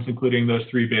forums, including those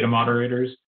 3 beta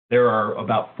moderators. There are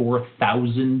about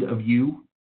 4,000 of you,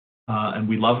 and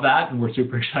we love that, and we're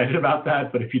super excited about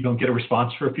that. But if you don't get a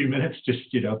response for a few minutes, just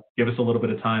give us a little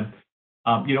bit of time.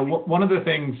 One of the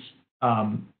things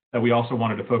that we also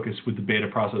wanted to focus with the beta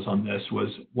process on this was,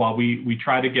 while we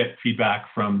try to get feedback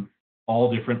from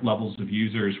all different levels of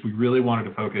users, we really wanted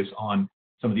to focus on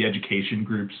some of the education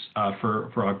groups for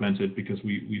Augmented, because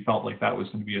we felt like that was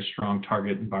going to be a strong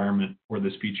target environment for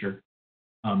this feature.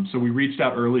 So we reached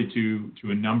out early to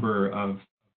a number of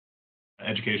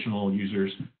educational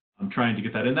users trying to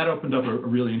get that. And that opened up a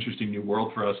really interesting new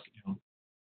world for us,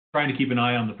 trying to keep an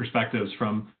eye on the perspectives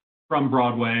from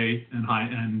Broadway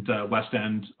and West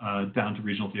End down to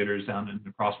regional theaters, down and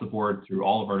across the board through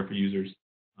all of our different users,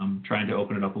 trying to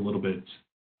open it up a little bit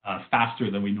faster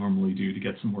than we normally do to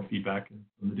get some more feedback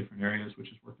from the different areas, which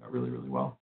has worked out really, really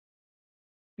well.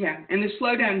 Yeah, and the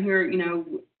slowdown here,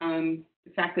 the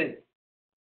fact that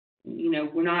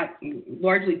we're not,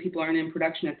 largely people aren't in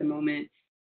production at the moment,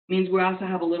 means we also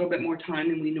have a little bit more time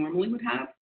than we normally would have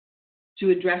to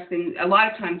address things. A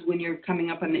lot of times when you're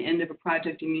coming up on the end of a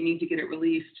project and you need to get it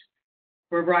released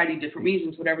for a variety of different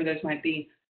reasons, whatever those might be,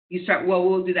 you start, well,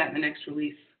 we'll do that in the next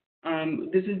release.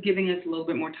 This is giving us a little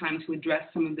bit more time to address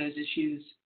some of those issues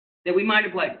that we might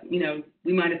have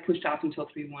we might have pushed off until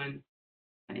 3.1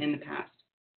 in the past.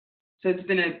 So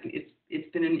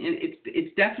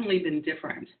it's definitely been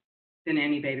different than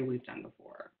any beta we've done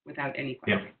before, without any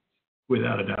question. Yeah,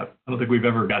 without a doubt. I don't think we've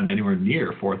ever gotten anywhere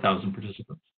near 4,000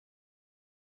 participants.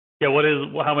 Yeah,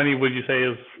 how many would you say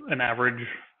is an average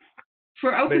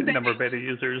for open number of beta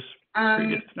users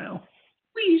previous to now?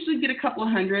 We usually get a couple of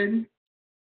hundred.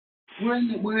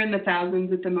 We're in the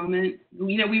thousands at the moment.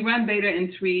 You know, we run beta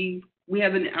in 3. We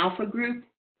have an alpha group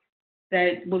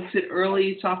that looks at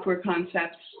early software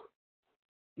concepts.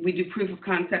 We do proof of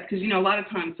concept because, you know, a lot of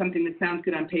times something that sounds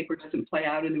good on paper doesn't play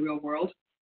out in the real world.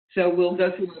 So we'll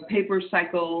go through a paper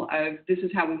cycle of this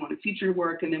is how we want a feature to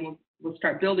work, and then we'll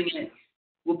start building it.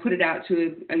 We'll put it out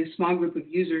to a small group of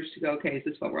users to go, okay, is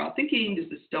this what we're all thinking? Does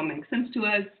this still make sense to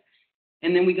us?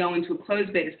 And then we go into a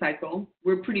closed beta cycle.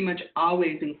 We're pretty much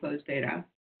always in closed beta,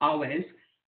 always.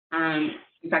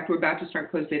 In fact, we're about to start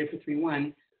closed beta for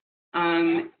 3.1.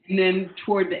 And then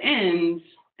toward the end,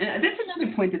 and that's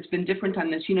another point that's been different on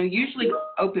this. You know, usually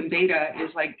open beta is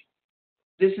like,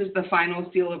 this is the final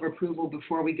seal of approval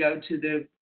before we go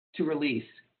to release.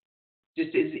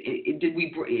 Just is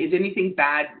anything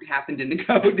bad happened in the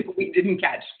code that we didn't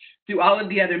catch through all of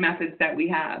the other methods that we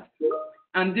have?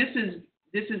 This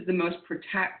is the most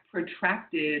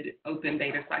protracted open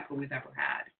beta cycle we've ever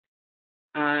had,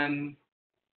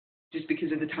 just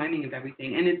because of the timing of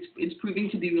everything, and it's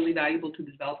proving to be really valuable to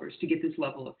the developers to get this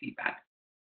level of feedback.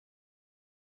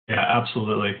 Yeah,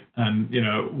 absolutely. And, you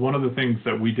know, one of the things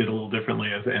that we did a little differently,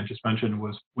 as Anne just mentioned,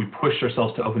 was we pushed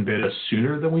ourselves to open beta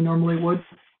sooner than we normally would.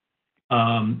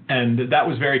 And that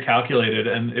was very calculated,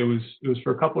 and it was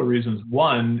for a couple of reasons.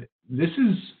 One, this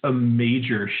is a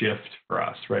major shift for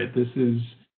us, right? This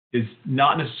is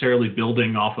not necessarily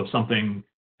building off of something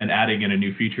and adding in a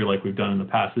new feature like we've done in the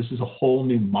past. This is a whole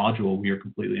new module we are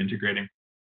completely integrating.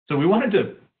 So we wanted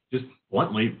to just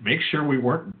bluntly make sure we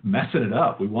weren't messing it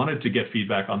up. We wanted to get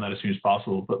feedback on that as soon as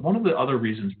possible. But one of the other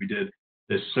reasons we did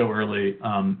this so early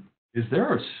is there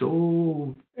are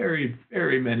so very,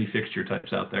 very many fixture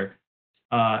types out there.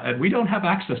 And we don't have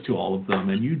access to all of them,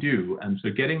 and you do. And so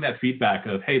getting that feedback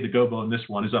of, hey, the gobo in this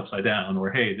one is upside down,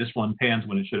 or hey, this one pans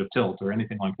when it should have tilt, or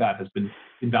anything like that has been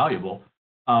invaluable.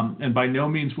 And by no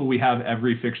means will we have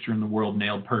every fixture in the world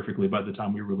nailed perfectly by the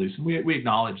time we release. And we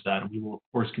acknowledge that, and we will, of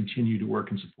course, continue to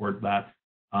work and support that.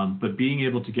 But being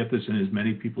able to get this in as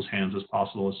many people's hands as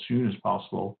possible, as soon as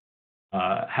possible,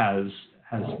 has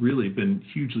really been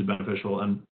hugely beneficial.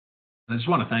 And I just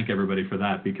want to thank everybody for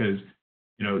that, because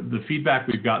you know, the feedback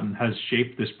we've gotten has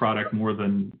shaped this product more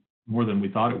than we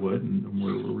thought it would, and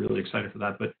we're really excited for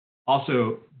that. But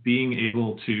also being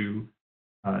able to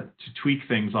tweak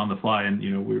things on the fly, and you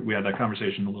know, we had that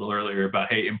conversation a little earlier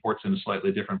about, hey, import's in a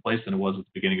slightly different place than it was at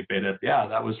the beginning of beta. Yeah,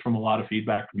 that was from a lot of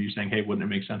feedback from you saying, hey, wouldn't it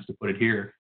make sense to put it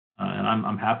here? And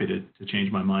I'm happy to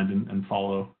change my mind and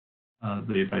follow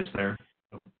the advice there.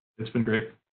 So it's been great.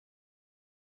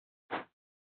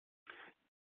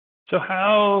 So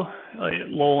how,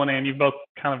 Lowell and Anne, you've both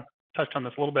kind of touched on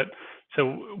this a little bit.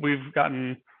 So we've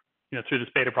gotten, you know, through this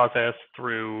beta process,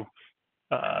 through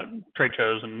trade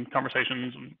shows and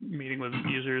conversations and meeting with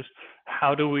users.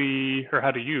 How do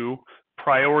you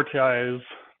prioritize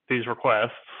these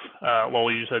requests?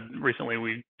 Lowell, you said recently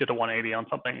we did a 180 on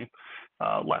something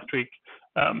last week.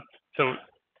 So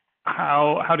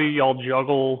how do y'all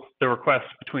juggle the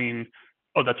requests between,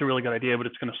 oh, that's a really good idea, but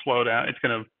it's going to slow down, it's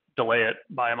going to delay it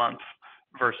by a month,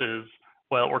 versus,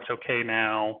 well, it works okay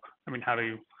now? I mean, how do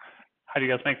you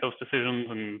guys make those decisions,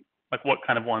 and like what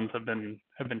kind of ones have been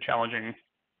challenging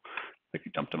that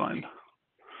could jump to mind?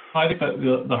 I think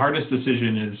that the hardest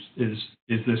decision is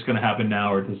this going to happen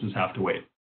now, or does this have to wait?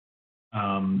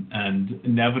 And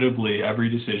inevitably, every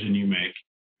decision you make,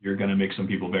 you're going to make some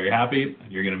people very happy, and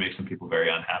you're going to make some people very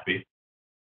unhappy.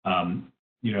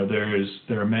 You know,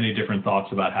 there are many different thoughts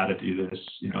about how to do this.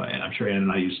 You know, and I'm sure Anne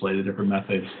and I use slightly different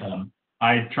methods.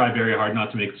 I try very hard not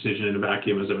to make a decision in a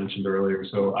vacuum, as I mentioned earlier.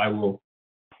 So I will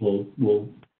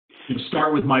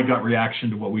start with my gut reaction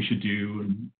to what we should do.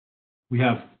 And we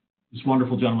have this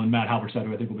wonderful gentleman, Matt Halberstadt,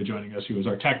 who I think will be joining us, who is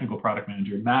our technical product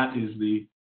manager. Matt is the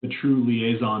true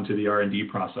liaison to the R&D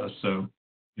process. So,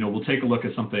 you know, we'll take a look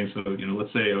at something. So, you know,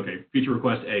 let's say, okay, feature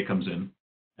request A comes in.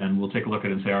 And we'll take a look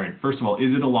at it and say, all right, first of all, is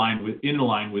it in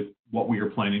line with what we are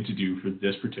planning to do for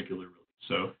this particular release?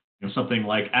 So, you know, something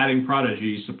like adding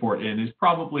Prodigy support in is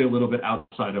probably a little bit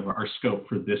outside of our scope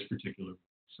for this particular release.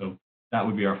 So that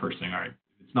would be our first thing. All right,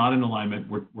 if it's not in alignment,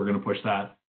 we're going to push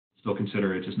that. Still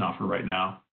consider it, just not for right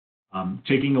now.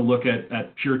 Taking a look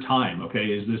at pure time. Okay,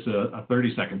 is this a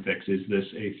 30-second fix? Is this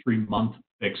a 3-month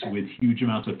fix with huge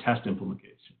amounts of test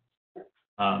implementation?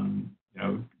 You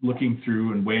know, looking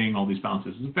through and weighing all these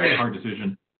balances is a very hard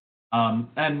decision.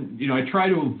 And, you know, I try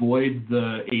to avoid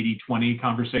the 80-20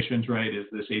 conversations, right? Is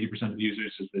this 80% of the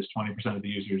users? Is this 20% of the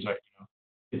users?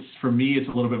 You know, for me, it's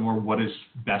a little bit more what is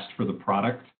best for the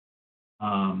product.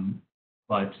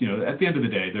 But, you know, at the end of the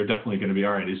day, they're definitely going to be,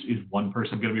 all right, is one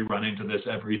person going to be running to this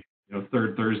every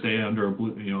third Thursday under a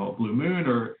blue moon,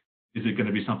 or is it going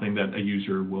to be something that a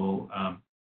user will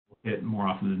hit more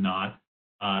often than not?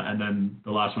 And then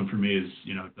the last one for me is,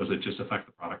 does it just affect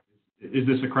the product? Is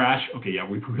this a crash? Okay, yeah,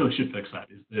 we really should fix that.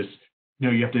 Is this,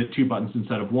 you have to hit 2 buttons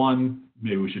instead of 1?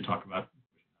 Maybe we should talk about it.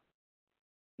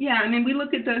 Yeah, I mean, we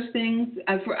look at those things.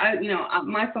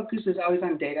 My focus is always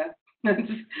on data.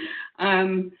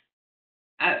 One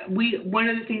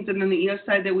of the things that on the EOS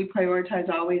side that we prioritize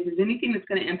always is anything that's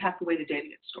going to impact the way the data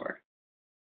gets stored.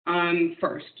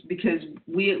 First, because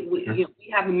we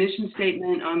have a mission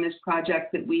statement on this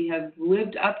project that we have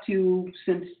lived up to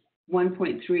since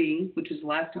 1.3, which was the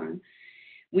last time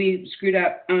we screwed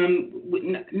up,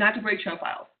 not to break show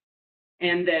files,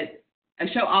 and that a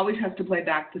show always has to play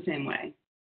back the same way.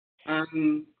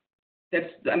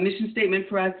 That's a mission statement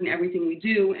for us in everything we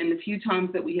do. And the few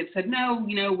times that we have said, no,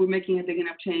 we're making a big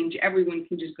enough change, everyone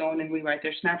can just go in and rewrite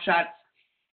their snapshots.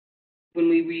 When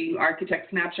we re-architect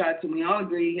snapshots and we all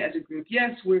agree as a group,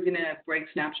 yes, we're going to break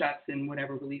snapshots in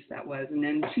whatever release that was. And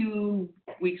then 2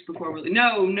 weeks before,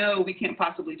 no, we can't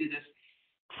possibly do this.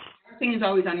 Our thing is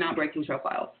always on not breaking show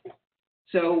files.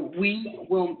 So we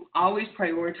will always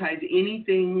prioritize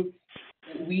anything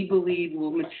that we believe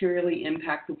will materially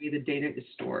impact the way the data is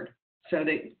stored, so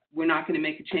that we're not going to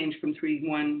make a change from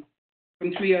 3.0 to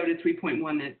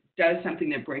 3.1 that does something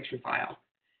that breaks your file.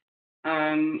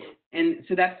 And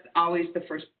so that's always the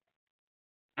first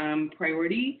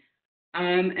priority.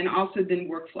 And also then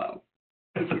workflow.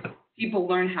 People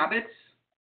learn habits,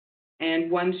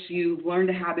 and once you've learned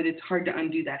a habit, it's hard to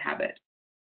undo that habit.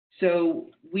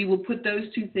 So we will put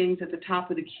those 2 things at the top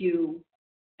of the queue,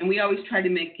 and we always try to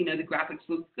make, the graphics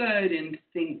look good and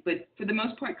things, but for the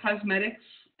most part, cosmetics,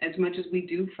 as much as we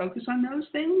do focus on those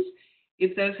things,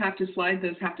 if those have to slide,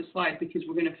 those have to slide, because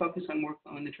we're going to focus on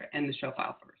workflow and the show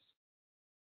file first.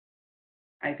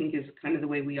 I think is kind of the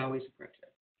way we always approach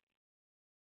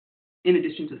it, in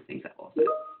addition to the things that we'll say.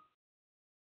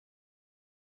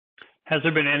 Has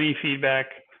there been any feedback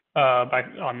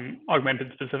back on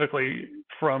Augmented specifically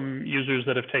from users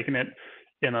that have taken it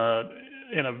in a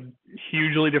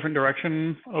hugely different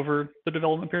direction over the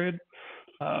development period?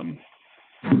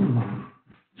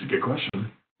 It's a good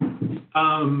question.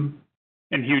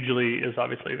 And hugely is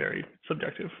obviously very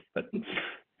subjective, but.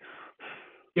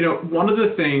 One of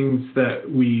the things that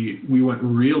we went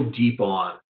real deep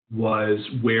on was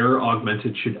where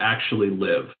Augmented should actually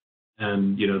live.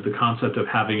 And, the concept of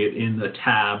having it in the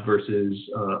tab versus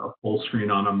a full screen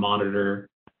on a monitor.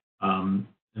 And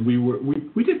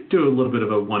we did do a little bit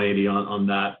of a 180 on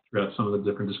that throughout some of the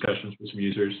different discussions with some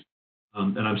users.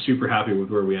 And I'm super happy with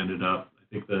where we ended up. I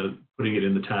think that putting it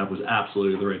in the tab was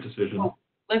absolutely the right decision. Well,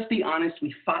 let's be honest,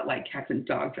 we fought like cats and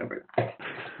dogs over that.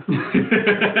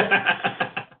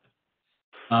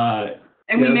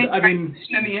 And we made in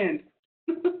the end.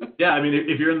 Yeah,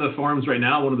 if you're in the forums right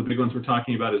now, one of the big ones we're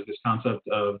talking about is this concept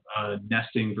of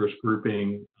nesting versus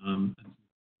grouping, and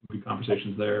good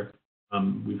conversations there.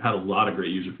 We've had a lot of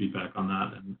great user feedback on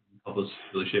that and helped us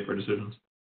really shape our decisions.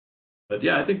 But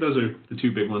yeah, I think those are the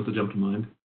 2 big ones that jump to mind.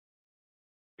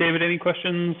 David, any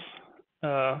questions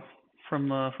from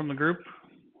the group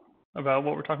about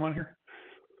what we're talking about here?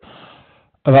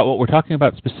 About what we're talking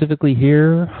about specifically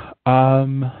here?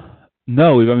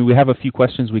 No, we have a few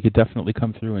questions we could definitely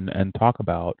come through and talk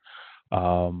about.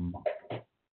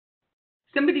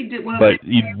 Somebody did one. But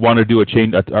you want to do a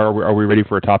change? Are we ready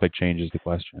for a topic change? Is the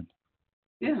question?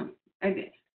 Yeah, I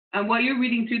did. While you're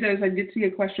reading through those, I did see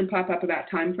a question pop up about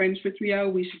timeframes for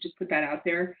 3.0. We should just put that out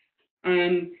there.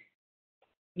 As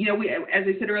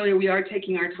I said earlier, we are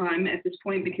taking our time at this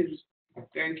point because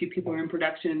very few people are in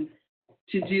production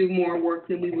to do more work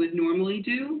than we would normally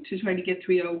do to try to get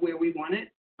 3.0 where we want it.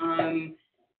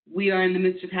 We are in the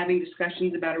midst of having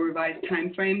discussions about a revised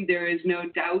time frame. There is no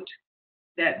doubt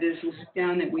that this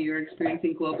lockdown that we are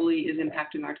experiencing globally is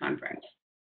impacting our time frames.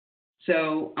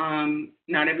 So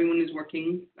not everyone is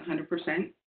working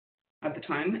 100% of the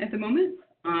time at the moment,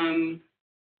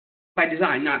 by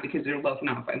design, not because they're loafing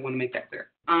off. I want to make that clear.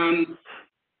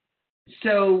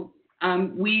 So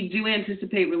we do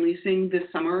anticipate releasing this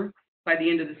summer, by the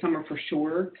end of the summer for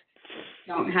sure.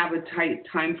 Don't have a tight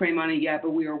time frame on it yet,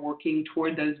 but we are working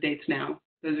toward those dates now.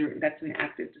 That's an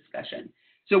active discussion.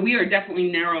 So we are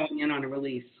definitely narrowing in on a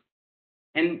release.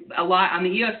 And a lot on the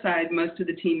EOS side, most of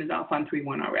the team is off on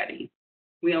 3.1 already.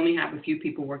 We only have a few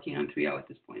people working on 3.0 at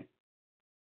this point.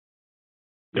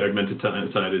 The Augmented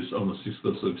side is almost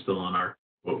exclusively still on our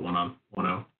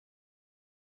 1.0.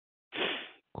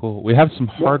 Cool. We have some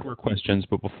hardware questions,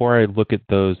 but before I look at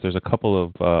those, there's a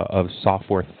couple of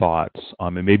software thoughts,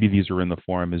 and maybe these are in the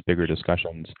forum as bigger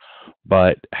discussions.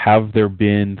 But have there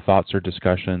been thoughts or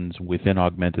discussions within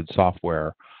augmented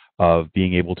software of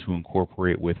being able to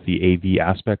incorporate with the AV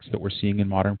aspects that we're seeing in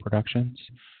modern productions?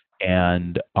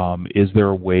 And is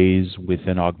there ways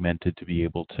within augmented to be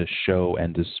able to show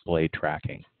and display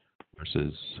tracking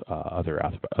versus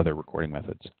other recording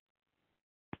methods?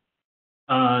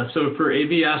 So for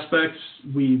AV aspects,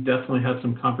 we definitely had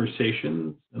some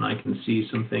conversations, and I can see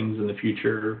some things in the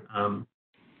future,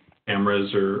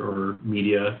 cameras or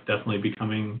media definitely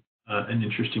becoming an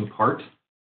interesting part.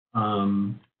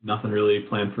 Nothing really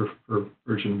planned for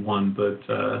version 1, but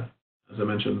as I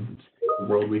mentioned, it's the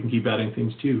world we can keep adding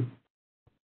things to.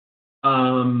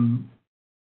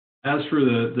 As for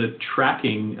the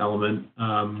tracking element,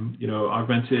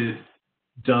 Augmented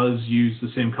does use the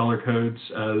same color codes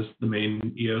as the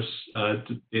main EOS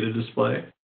data display.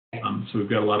 So we've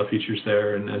got a lot of features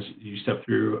there, and as you step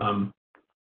through,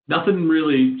 nothing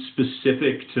really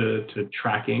specific to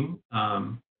tracking.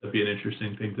 That'd be an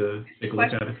interesting thing to take a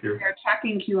look at if you're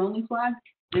tracking queue-only flag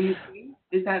in the screen.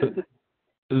 Is that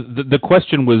the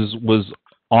question was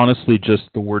honestly just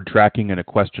the word tracking and a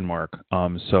question mark.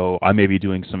 So I may be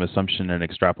doing some assumption and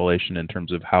extrapolation in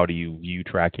terms of how do you view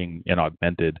tracking in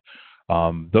augmented.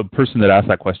 The person that asked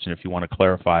that question, if you want to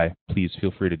clarify, please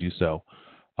feel free to do so.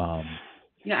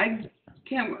 Yeah, I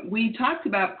can't. We talked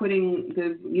about putting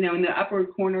in the upper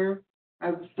corner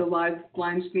of the live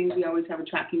blind screens, we always have a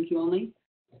tracking queue only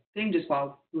thing, just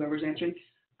while whoever's answering.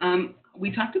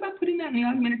 We talked about putting that in the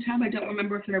augmented tab. I don't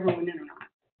remember if it ever went in or not.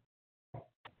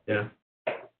 Yeah.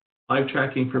 Live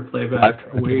tracking for playback.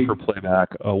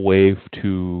 A way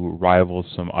to rival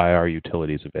some IR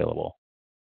utilities available.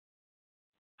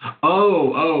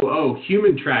 Oh,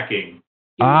 human tracking.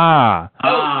 Well,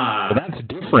 that's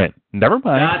different. Never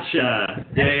mind. Gotcha.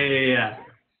 Yeah.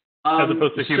 As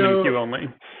opposed to human queue only.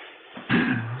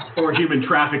 Or human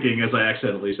trafficking, as I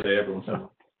accidentally say every once in a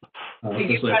while.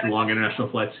 Especially after long international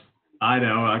flights. I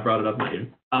know, I brought it up, not you.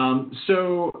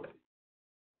 So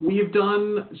we've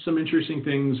done some interesting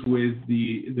things with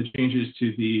the changes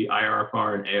to the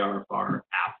IRFR and ARFR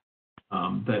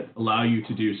app that allow you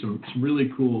to do some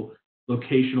really cool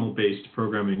locational-based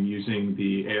programming using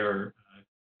the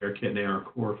ARKit and AR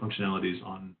Core functionalities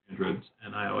on Androids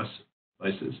and iOS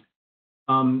devices.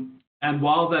 And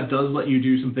while that does let you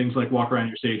do some things like walk around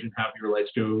your stage and have your lights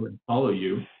go and follow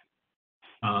you,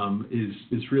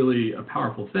 is really a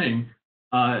powerful thing.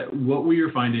 What we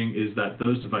are finding is that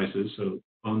those devices, so the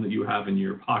phone that you have in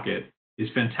your pocket, is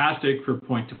fantastic for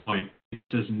point-to-point. It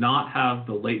does not have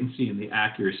the latency and the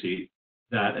accuracy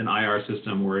that an IR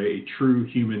system or a true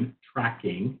human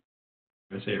tracking,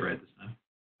 if I say it right this time,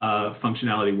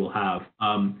 functionality will have.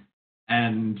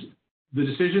 And the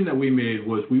decision that we made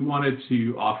was we wanted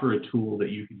to offer a tool that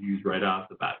you could use right off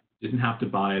the bat. You didn't have to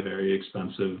buy a very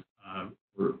expensive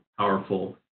or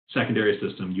powerful secondary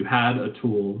system. You had a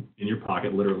tool in your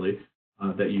pocket, literally,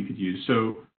 that you could use.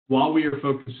 So while we are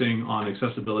focusing on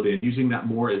accessibility and using that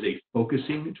more as a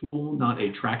focusing tool, not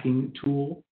a tracking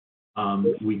tool,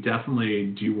 we definitely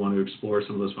do want to explore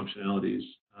some of those functionalities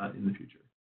in the future.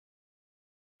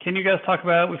 Can you guys talk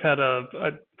about, we've had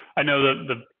I know that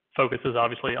the focus is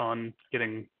obviously on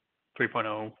getting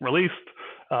 3.0 released.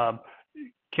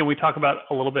 Can we talk about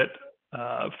a little bit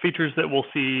features that we'll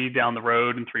see down the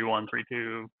road in 3.1,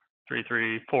 3.2,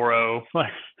 3.3, 4.0,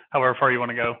 like however far you want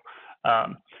to go,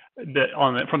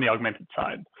 from the augmented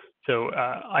side? So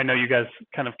I know you guys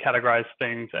kind of categorize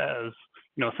things as,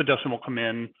 a suggestion will come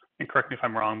in, and correct me if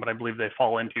I'm wrong, but I believe they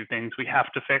fall into things we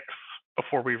have to fix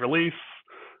before we release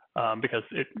because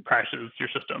it crashes your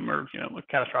system or, a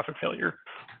catastrophic failure,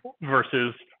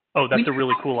 versus, oh, that's a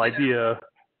really cool idea,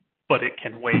 but it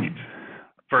can wait,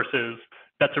 versus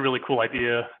that's a really cool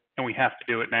idea and we have to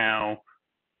do it now,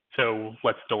 so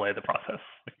let's delay the process.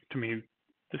 To me,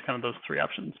 there's kind of those three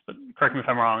options, but correct me if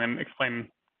I'm wrong and explain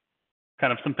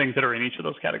kind of some things that are in each of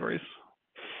those categories.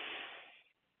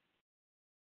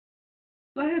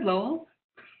 Go ahead, Lowell.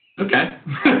 Okay.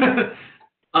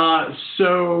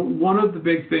 So one of the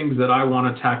big things that I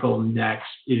want to tackle next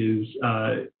is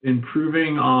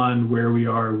improving on where we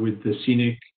are with the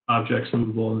scenic objects,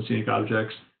 movable and the scenic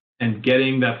objects, and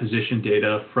getting that position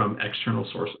data from external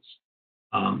sources.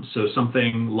 So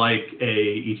something like a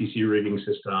ETC rigging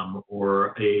system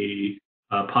or a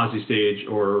posi stage,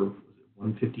 or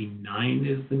 159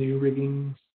 is the new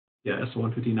rigging. Yeah,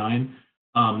 S159.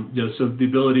 So the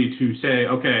ability to say,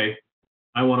 okay,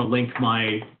 I want to link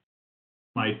my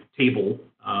table,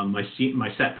 my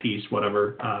set piece,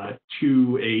 whatever,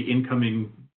 to a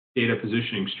incoming data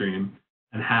positioning stream,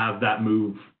 and have that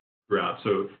move throughout.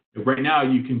 So right now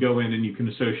you can go in and you can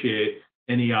associate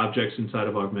any objects inside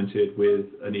of Augmented with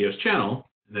an EOS channel,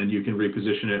 and then you can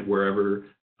reposition it wherever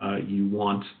you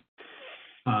want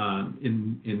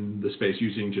in the space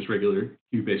using just regular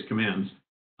queue-based commands.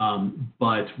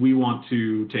 But we want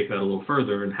to take that a little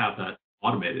further and have that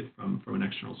automated from an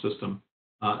external system.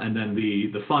 And then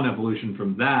the fun evolution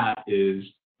from that is,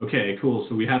 okay, cool,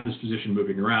 so we have this position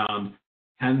moving around.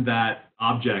 Can that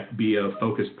object be a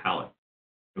focus palette?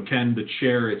 So can the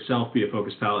chair itself be a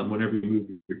focus palette? And whenever you move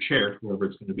your chair, whoever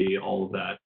it's going to be, all of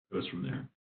that goes from there.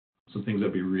 Some things that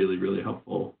would be really, really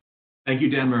helpful. Thank you,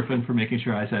 Dan Murphin, for making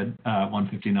sure I said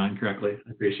 159 correctly.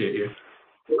 I appreciate you.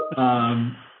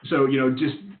 So,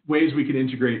 just ways we can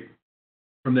integrate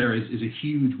from there is a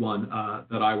huge one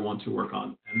that I want to work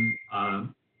on.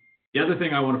 And the other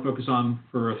thing I want to focus on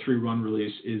for a 3.1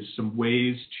 release is some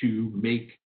ways to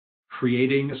make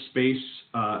creating a space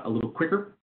a little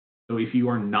quicker. So if you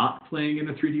are not playing in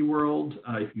a 3D world,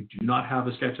 if you do not have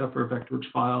a SketchUp or a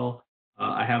Vectorworks file,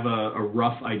 I have a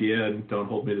rough idea, and don't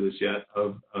hold me to this yet,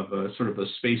 of a sort of a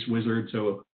space wizard.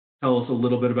 So tell us a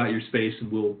little bit about your space,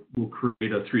 and we'll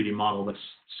create a 3D model that's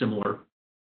similar.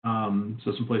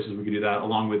 So some places we could do that,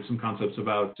 along with some concepts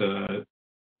about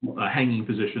hanging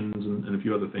positions and a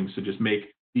few other things to just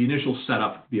make the initial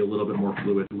setup be a little bit more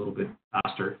fluid, a little bit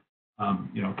faster.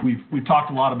 We've talked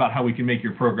a lot about how we can make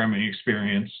your programming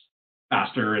experience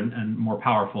faster and more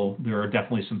powerful. There are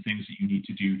definitely some things that you need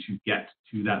to do to get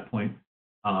to that point.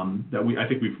 I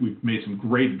think we've made some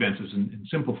great advances in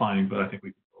simplifying, but I think we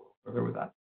can go further with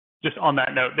that. Just on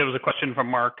that note, there was a question from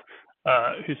Mark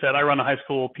who said, I run a high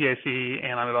school PAC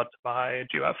and I'm about to buy a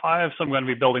GeoF5, so I'm going to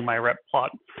be building my rep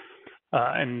plot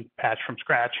and patch from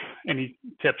scratch. Any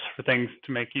tips for things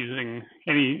to make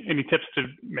any tips to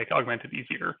make Augmented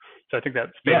easier? So I think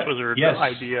that Space Wizard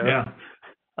idea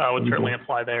would certainly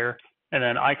apply there. And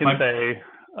then I can say,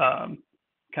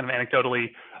 kind of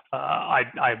anecdotally,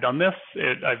 I've done this.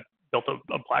 I've built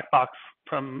a black box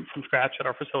from scratch at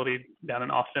our facility down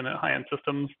in Austin at High End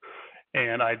Systems,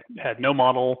 and I had no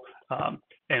model,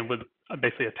 and with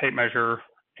basically a tape measure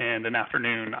and an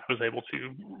afternoon, I was able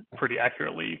to pretty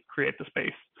accurately create the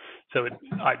space. So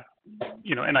and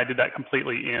I did that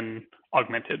completely in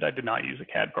Augmented. I did not use a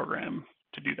CAD program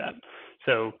to do that.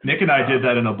 So Nick and I did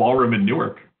that in a ballroom in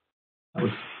Newark. That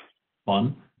was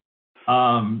fun.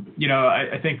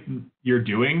 I think you're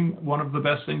doing one of the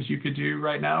best things you could do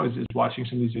right now is watching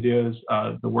some of these videos.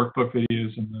 The workbook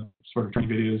videos and the sort of training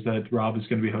videos that Rob is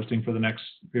going to be hosting for the next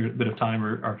bit of time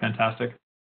are fantastic.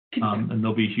 And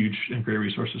they'll be huge and great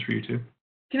resources for you too.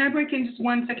 Can I break in just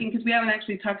 1 second, because we haven't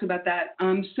actually talked about that.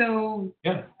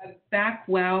 Back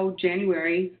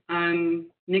January,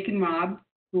 Nick and Rob,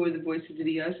 who are the voices of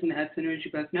EOS and the Ed Center, as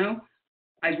you both know,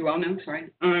 as you all know, sorry,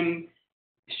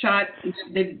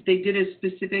 they did a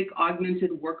specific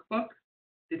Augmented workbook.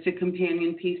 It's a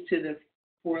companion piece to the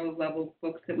 4-level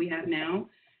books that we have now.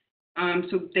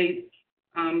 So they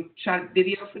shot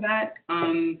video for that.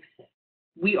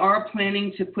 We are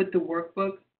planning to put the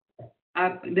workbook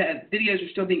up. The videos are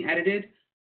still being edited.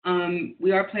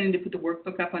 We are planning to put the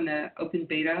workbook up on the open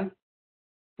beta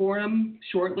forum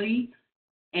shortly.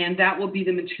 And that will be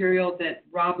the material that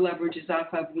Rob leverages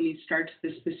off of when he starts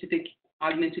the specific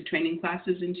Augmented training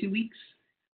classes in 2 weeks.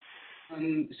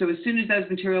 So as soon as those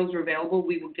materials are available,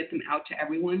 we will get them out to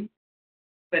everyone.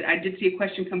 But I did see a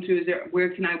question come through,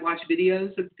 where can I watch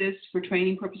videos of this for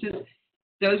training purposes?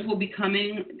 Those will be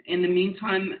coming. In the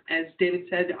meantime, as David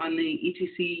said, on the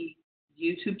ETC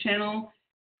YouTube channel,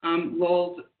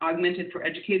 Lowell's Augmented for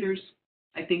Educators,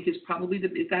 I think is probably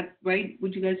is that right?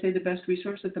 Would you guys say the best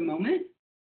resource at the moment?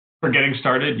 For getting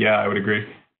started, yeah, I would agree.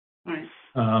 All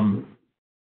right.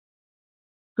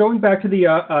 Going back to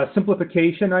the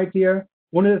simplification idea,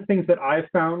 one of the things that I've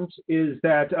found is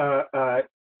that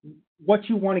what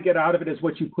you want to get out of it is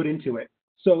what you put into it.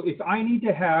 So if I need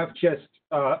to have just,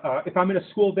 if I'm in a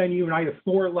school venue and I have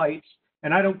 4 lights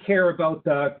and I don't care about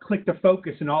the click to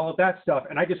focus and all of that stuff,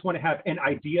 and I just want to have an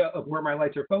idea of where my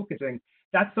lights are focusing,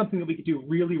 that's something that we could do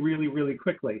really, really, really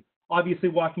quickly. Obviously,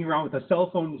 walking around with a cell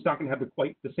phone is not going to have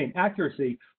quite the same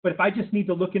accuracy, but if I just need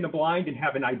to look in the blind and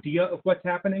have an idea of what's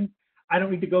happening, I don't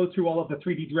need to go through all of the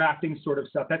 3D drafting sort of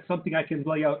stuff. That's something I can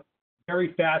lay out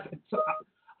very fast. So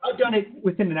I've done it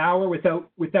within an hour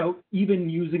without even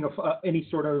using any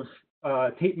sort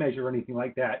of tape measure or anything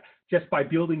like that, just by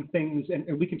building things.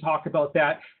 And we can talk about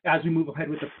that as we move ahead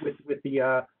with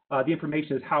the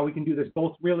information, is how we can do this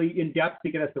both really in depth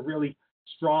to get us the really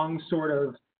strong sort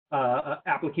of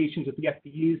applications of the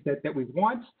FPUs that we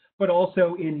want, but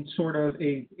also in sort of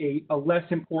a less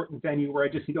important venue where I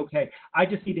just need, okay, I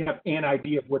just need to have an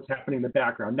idea of what's happening in the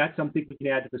background. That's something we can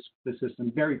add to the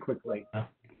system very quickly.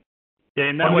 Yeah,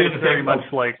 in that way, it's very much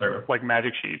like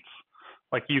magic sheets.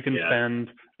 Like you can spend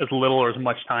as little or as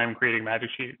much time creating magic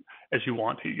sheet as you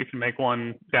want to. You can make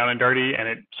one down and dirty and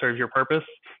it serves your purpose.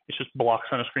 It's just blocks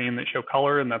on a screen that show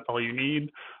color and that's all you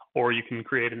need. Or you can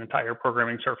create an entire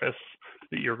programming surface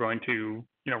that you're going to,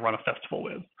 run a festival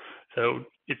with. So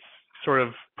it's sort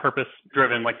of purpose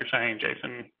driven, like you're saying,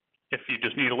 Jason. If you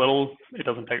just need a little, it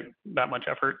doesn't take that much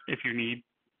effort. If you need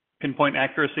pinpoint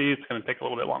accuracy, it's going to take a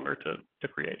little bit longer to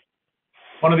create.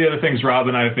 One of the other things Rob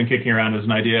and I have been kicking around is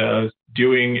an idea of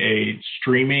doing a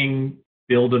streaming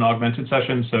build and augmented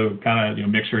session. So kind of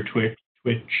Mixer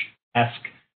Twitch-esque.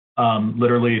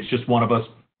 Literally, it's just one of us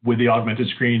with the augmented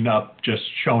screen up, just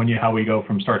showing you how we go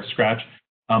from start to scratch.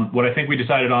 What I think we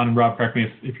decided on, and Rob, correct me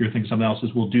if you're thinking something else,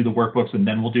 is we'll do the workbooks and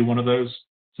then we'll do one of those.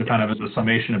 So kind of as a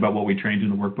summation about what we trained in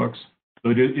the workbooks. So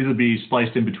it'll either be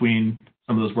spliced in between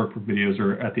some of those workbook videos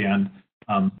or at the end.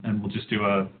 And we'll just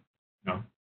do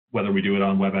whether we do it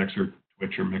on WebEx or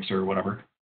Twitch or Mixer or whatever,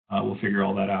 we'll figure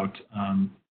all that out.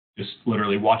 Just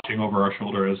literally watching over our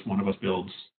shoulder as one of us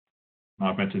builds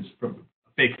augmented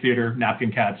fake theater,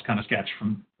 napkin cats kind of sketch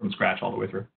from scratch all the way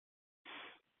through.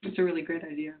 It's a really great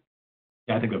idea.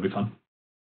 Yeah, I think that'd be fun.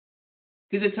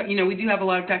 Because it's, we do have a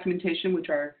lot of documentation, which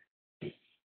our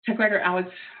tech writer Alex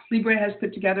Libre has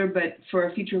put together, but for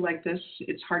a feature like this,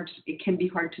 it can be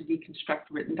hard to deconstruct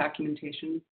written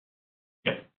documentation.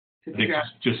 Yeah. I think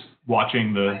just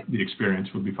watching the experience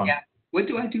would be fun. Yeah. What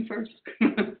do I do first?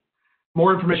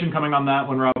 More information coming on that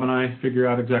when Rob and I figure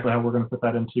out exactly how we're going to put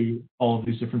that into all of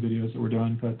these different videos that we're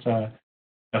doing, but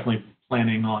definitely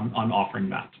planning on offering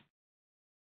that.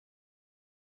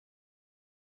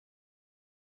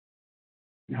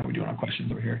 How are we doing on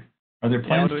questions over here? Are there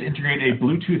plans to integrate a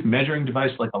Bluetooth measuring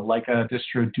device like a Leica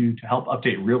distro do to help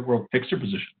update real-world fixture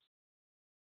positions?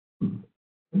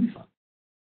 That'd be fun.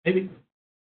 Maybe.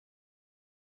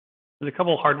 There's a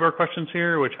couple of hardware questions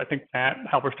here, which I think Matt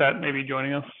Halberstadt may be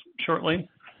joining us shortly.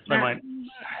 So I might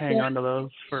hang on to those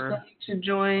for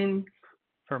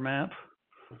Matt.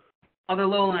 Although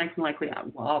Lowell and I can likely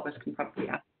add. Well, all of us can probably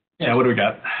add. Yeah, what do we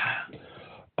got?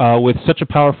 With such a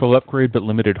powerful upgrade but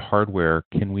limited hardware,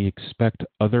 can we expect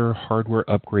other hardware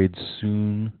upgrades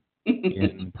soon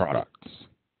in products?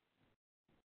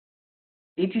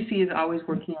 ATC is always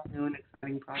working on new and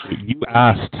exciting projects. You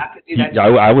asked.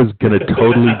 I was going to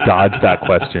totally dodge that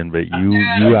question, but you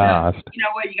asked. You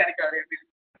know what? You got to go there.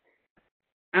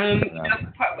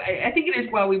 I think it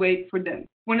is while we wait for them.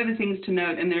 One of the things to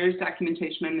note, and there is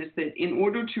documentation on this, that in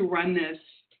order to run this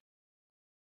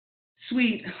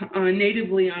suite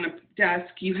natively on a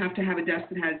desk, you have to have a desk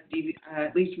that has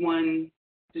at least one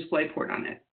display port on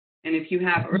it. And if you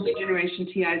have early generation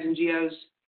TIs and GEOs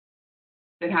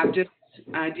that have just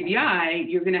DVI,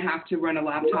 you're going to have to run a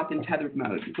laptop in tethered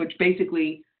mode, which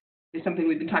basically is something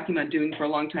we've been talking about doing for a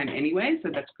long time anyway. So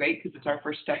that's great because it's our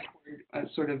first step toward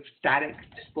a sort of static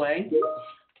display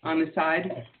on the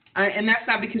side. And that's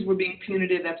not because we're being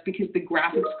punitive. That's because the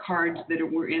graphics cards that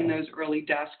were in those early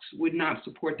desks would not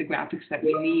support the graphics that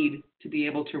we need to be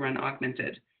able to run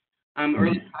augmented.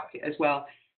 Early as well.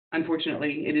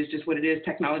 Unfortunately, it is just what it is.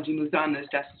 Technology moves on. Those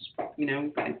desks,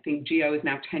 I think Geo is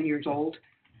now 10 years old.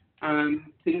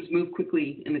 Things move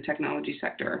quickly in the technology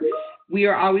sector. We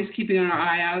are always keeping our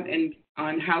eye out and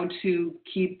on how to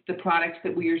keep the products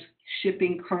that we are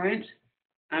shipping current.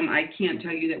 I can't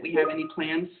tell you that we have any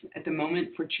plans at the moment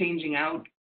for changing out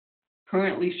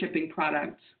currently shipping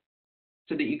products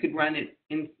so that you could run it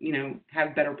and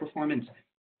have better performance.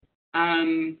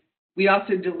 We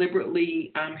also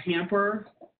deliberately hamper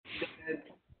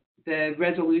the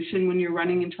resolution when you're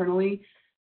running internally.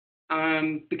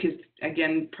 Because,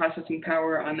 again, processing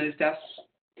power on those desks,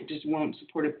 it just won't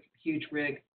support a huge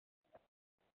rig.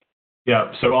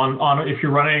 Yeah, so on if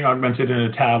you're running augmented in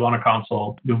a tab on a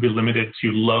console, you'll be limited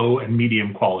to low and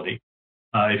medium quality.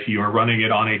 If you are running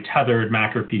it on a tethered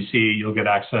Mac or PC, you'll get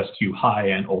access to high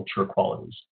and ultra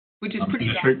qualities. Which is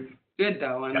pretty good,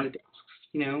 though, on the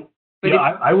desks, But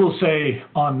I will say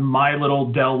on my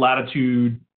little Dell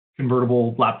Latitude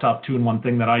convertible laptop 2-in-1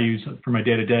 thing that I use for my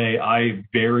day-to-day, I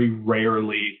very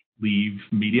rarely leave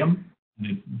medium,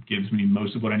 and it gives me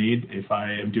most of what I need. If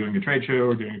I am doing a trade show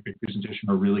or doing a big presentation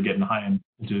or really getting high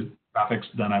into graphics,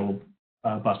 then I will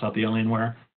bust out the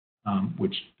Alienware,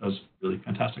 which does really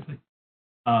fantastically.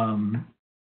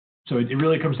 So it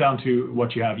really comes down to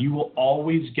what you have. You will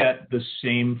always get the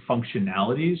same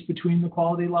functionalities between the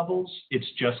quality levels. It's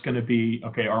just going to be,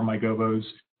 okay, are my Govos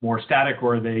more static,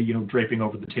 or are they draping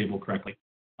over the table correctly?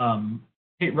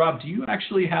 Hey, Rob, do you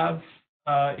actually have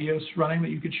EOS running that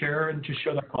you could share and just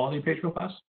show that quality page real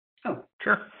fast? Oh,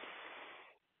 sure.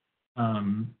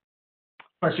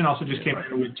 Question also just came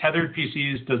in with tethered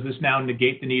PCs. Does this now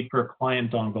negate the need for a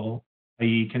client dongle?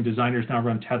 I.e., can designers now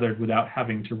run tethered without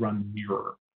having to run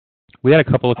mirror? We had a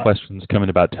couple of questions coming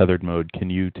about tethered mode. Can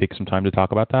you take some time to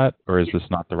talk about that, or is this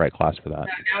not the right class for that?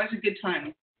 Now is a good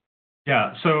time.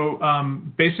 Yeah, so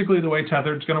basically the way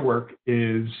tethered is going to work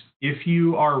is if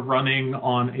you are running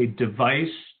on a device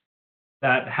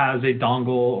that has a dongle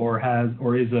or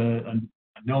is a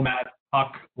Nomad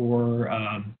puck or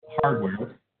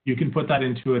hardware, you can put that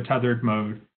into a tethered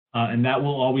mode, and that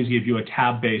will always give you a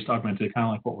tab-based augmented, kind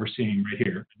of like what we're seeing right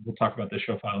here. We'll talk about the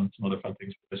show file and some other fun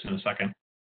things with this in a second.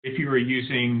 If you are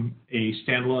using a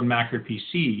standalone Mac or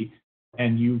PC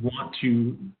and you want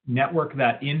to network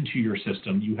that into your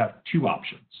system, you have two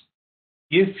options.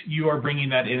 If you are bringing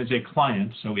that in as a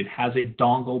client, so it has a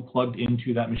dongle plugged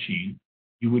into that machine,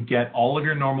 you would get all of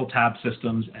your normal tab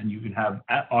systems and you can have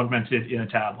augmented in a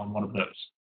tab on one of those.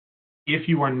 If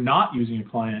you are not using a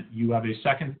client, you have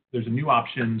there's a new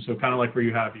option. So kind of like where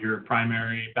you have your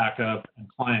primary, backup, and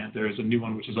client, there's a new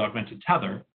one which is augmented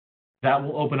tether. That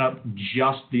will open up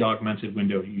just the augmented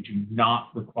window. You do not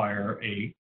require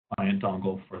a client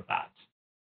dongle for that.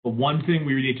 But one thing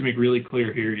we need to make really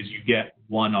clear here is you get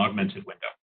one augmented window.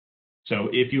 So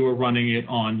if you are running it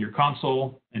on your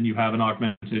console and you have an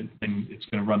augmented thing, it's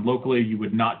going to run locally, you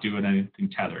would not do anything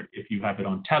tethered. If you have it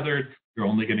on tethered, you're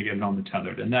only going to get it on the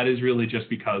tethered. And that is really just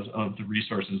because of the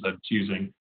resources that it's using.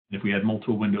 And if we had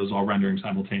multiple windows all rendering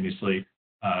simultaneously,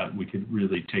 we could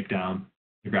really take down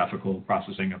the graphical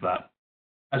processing of that.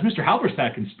 As Mr.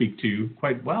 Halberstadt can speak to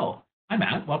quite well. Hi,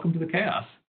 Matt. Welcome to the Chaos.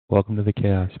 Welcome to the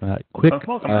Chaos, Matt.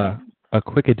 A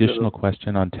quick additional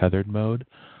question on tethered mode.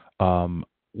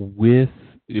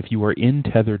 If you are in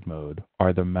tethered mode,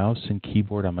 are the mouse and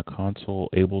keyboard on the console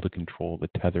able to control the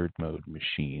tethered mode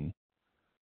machine?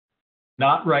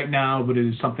 Not right now, but it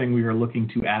is something we are looking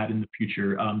to add in the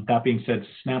future. That being said,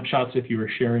 snapshots, if you are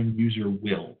sharing, user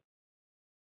will.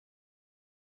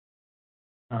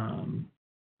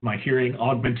 My hearing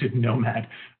augmented Nomad.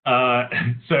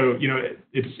 So,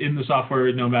 it's in the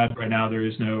software Nomad right now. There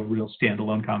is no real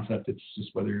standalone concept. It's just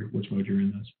which mode you're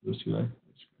in those two.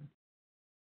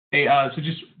 Hey, so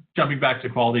just jumping back to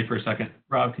quality for a second.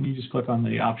 Rob, can you just click on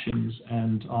the options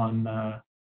and on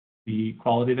the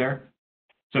quality there?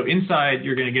 So inside,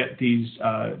 you're going to get these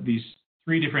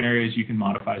three different areas you can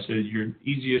modify. So your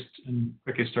easiest and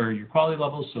quickest are your quality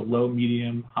levels, so low,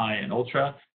 medium, high, and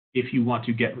ultra. If you want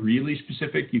to get really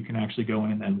specific, you can actually go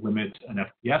in and limit an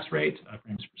FPS rate,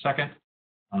 frames per second,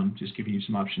 just giving you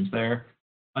some options there.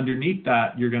 Underneath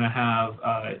that, you're going to have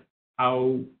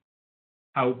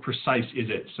how precise is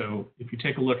it? So if you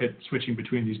take a look at switching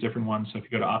between these different ones, so if you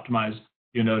go to optimize,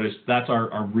 you'll notice that's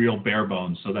our real bare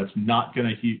bones. So that's not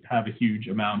going to have a huge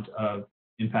amount of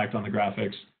impact on the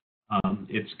graphics.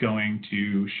 It's going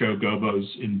to show gobos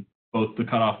in both the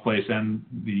cutoff place and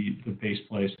the base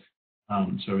place.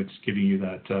 So it's giving you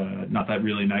that, not that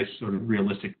really nice sort of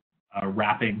realistic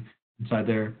wrapping inside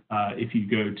there. If you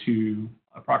go to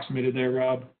approximated there,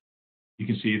 Rob, you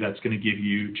can see that's going to give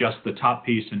you just the top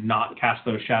piece and not cast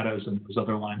those shadows and those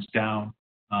other lines down.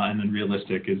 And then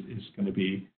realistic is going to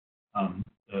be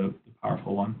the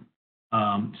powerful one.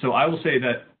 So I will say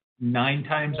that 9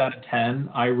 times out of 10,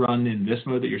 I run in this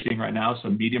mode that you're seeing right now. So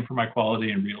medium for my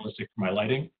quality and realistic for my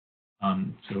lighting.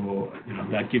 So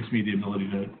that gives me the ability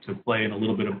to play in a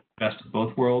little bit of best of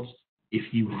both worlds.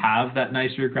 If you have that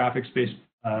nicer graphics-based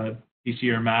PC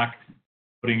or Mac,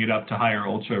 putting it up to higher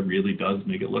ultra really does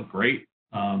make it look great.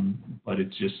 But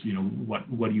it's just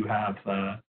what do you have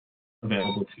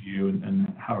available to you,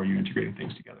 and how are you integrating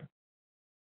things together?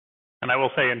 And I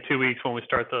will say in 2 weeks when we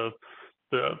start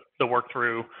the work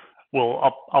through,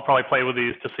 I'll probably play with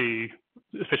these to see,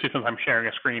 especially since I'm sharing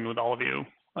a screen with all of you,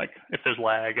 like if there's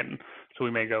lag, and so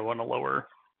we may go on a lower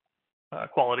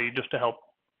quality just to help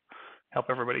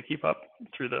everybody keep up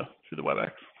through the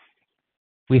WebEx.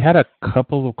 We had a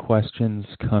couple of questions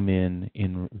come in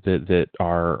that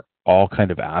are all kind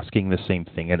of asking the same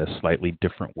thing in a slightly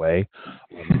different way.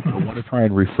 I want to try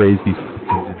and rephrase these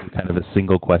questions into kind of a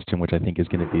single question, which I think is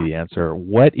going to be the answer.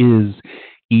 What is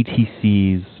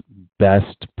ETC's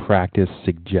best practice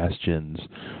suggestions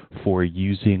for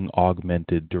using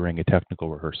augmented during a technical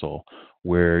rehearsal,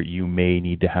 where you may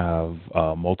need to have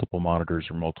multiple monitors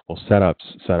or multiple setups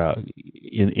set up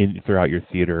throughout your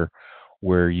theater,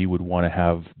 where you would want to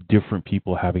have different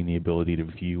people having the ability to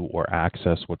view or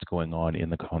access what's going on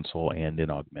in the console and in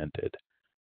augmented?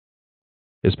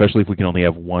 especially if we can only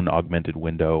have one augmented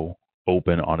window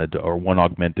open on or one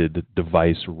augmented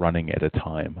device running at a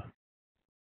time?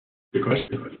 Good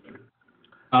question.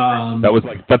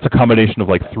 That's a combination of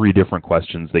like 3 different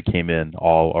questions that came in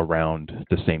all around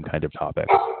the same kind of topic.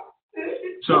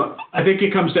 So I think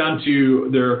it comes down to,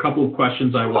 there are a couple of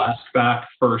questions I will ask back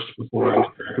first before I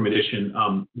make a recommendation.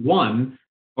 One,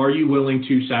 are you willing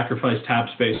to sacrifice tab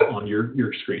space on your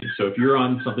screen? So if you're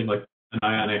on something like an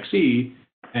Ion XE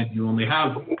and you only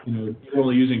have, you're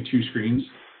only using 2 screens,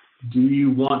 do you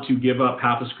want to give up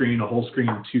half a screen, a whole screen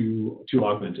to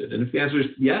augmented? And if the answer is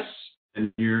yes,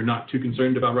 and you're not too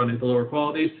concerned about running the lower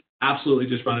qualities, absolutely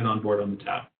just run it on board on the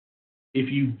tab. If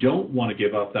you don't want to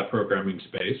give up that programming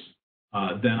space,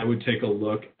 then I would take a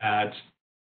look at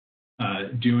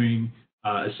doing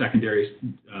a secondary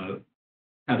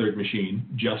tethered machine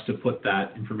just to put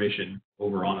that information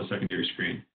over on a secondary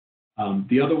screen.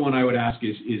 The other one I would ask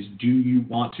is do you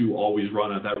want to always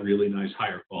run at that really nice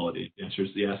higher quality? If the answer is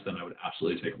yes, then I would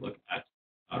absolutely take a look at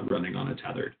running on a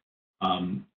tethered.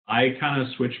 I kind of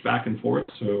switch back and forth.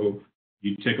 So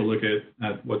you take a look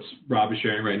at what Rob is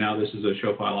sharing right now. This is a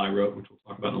show file I wrote, which we'll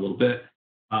talk about in a little bit.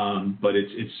 But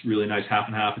it's really nice half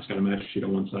and half. It's got a magic sheet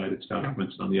on one side, it's got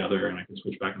augments on the other, and I can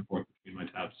switch back and forth between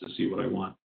my tabs to see what I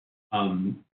want.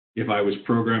 If I was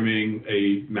programming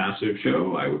a massive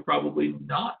show, I would probably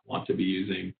not want to be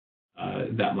using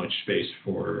that much space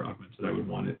for augmented. I would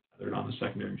want it tethered on the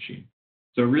secondary machine.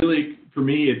 So really, for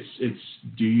me, it's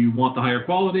do you want the higher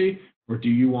quality or do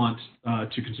you want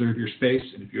to conserve your space?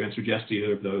 And if you answered yes to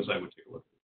either of those, I would take a look.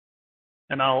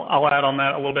 And I'll add on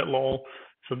that a little bit, Lowell.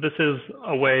 So this is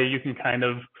a way you can kind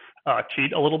of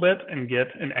cheat a little bit and get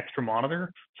an extra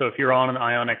monitor. So if you're on an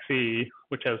Ion XE,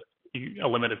 which has a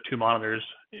limit of 2 monitors,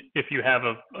 if you have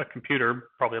a computer,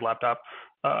 probably a laptop,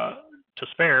 to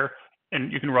spare,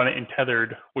 and you can run it in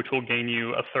tethered, which will gain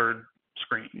you a 3rd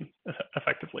screen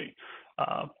effectively,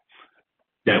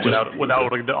 without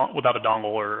a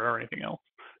dongle or anything else.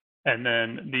 And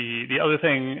then the other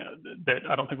thing that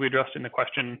I don't think we addressed in the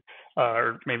question,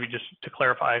 or maybe just to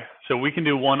clarify, so we can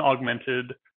do 1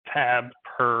 augmented tab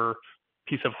per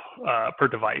piece of per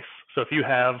device. So if you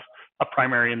have a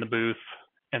primary in the booth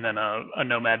and then a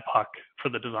Nomad puck for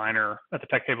the designer at the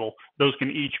tech table, those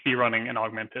can each be running an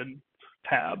augmented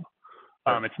tab.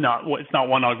 It's not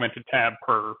 1 augmented tab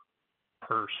per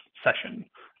session.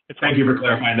 Thank you for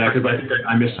clarifying that, because I think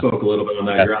I misspoke a little bit on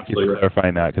that. You're absolutely right.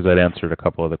 Clarifying that, because that answered a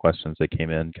couple of the questions that came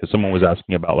in. Because someone was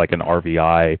asking about like an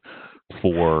RVI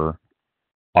for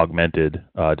augmented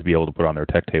to be able to put on their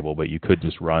tech table, but you could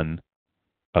just run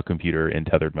a computer in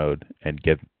tethered mode and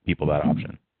give people that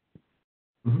option.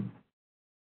 Mm-hmm.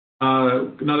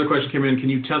 Another question came in. Can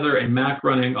you tether a Mac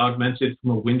running augmented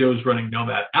from a Windows running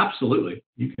Nomad? Absolutely.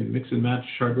 You can mix and match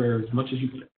hardware as much as you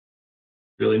can.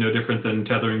 Really no different than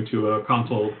tethering to a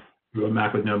console to a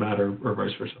Mac with Nomad or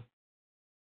vice versa.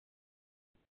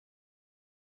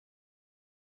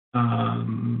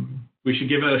 We should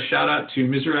give a shout out to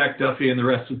Mizrak, Duffy, and the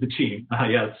rest of the team.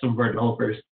 Yeah, some of our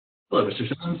developers. Hello, Mr.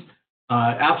 Simmons.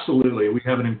 Absolutely. We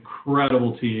have an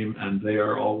incredible team, and they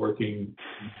are all working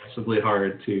massively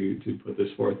hard to put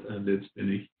this forth, and it's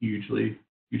been a hugely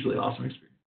awesome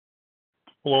experience.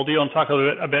 Well, do you want to talk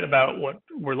a bit about what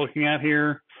we're looking at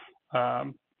here?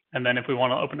 And then if we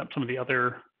want to open up some of the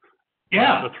other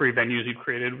the 3 venues you've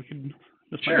created, we can.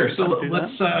 Sure. So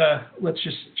let's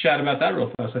just chat about that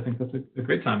real fast. I think that's a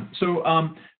great time. So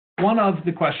one of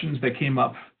the questions that came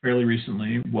up fairly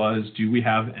recently was, do we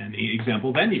have any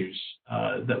example venues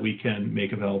that we can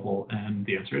make available? And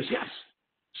the answer is yes.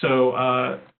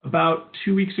 So about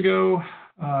 2 weeks ago,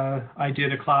 I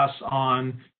did a class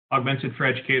on augmented for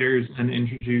educators and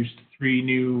introduced 3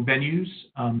 new venues.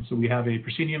 So we have a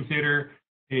proscenium theater,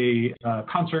 a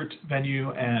concert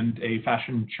venue, and a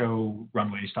fashion show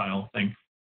runway style thing,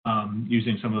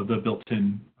 using some of the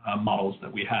built-in models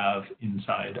that we have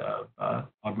inside of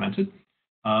Augmented.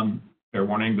 Fair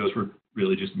warning, those were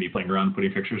really just me playing around,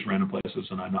 putting pictures in random places,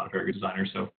 and I'm not a very good designer,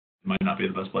 so it might not be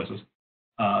the best places.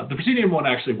 The proscenium one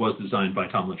actually was designed by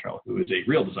Tom Luttrell, who is a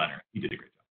real designer. He did a great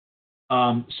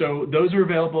job. So those are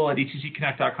available at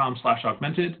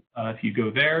etcconnect.com/augmented. If you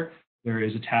go there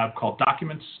is a tab called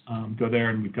Documents. Go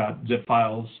there, and we've got zip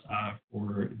files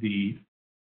for the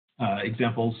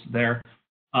examples there.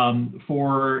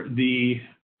 For the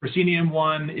proscenium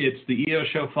one, it's the EOS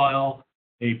show file,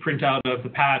 a printout of the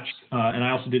patch, and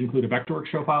I also did include a Vectorworks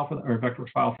show file for or a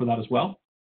Vectorworks file for that as well.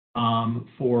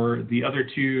 For the other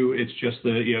 2, it's just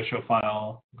the EOS show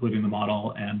file, including the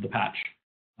model and the patch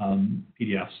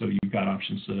PDF. So you've got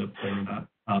options to play with that.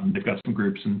 They've got some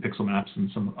groups and pixel maps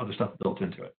and some other stuff built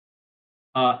into it.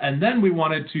 And then we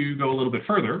wanted to go a little bit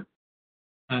further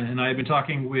and I've been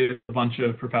talking with a bunch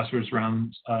of professors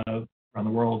around the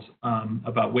world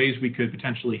about ways we could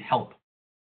potentially help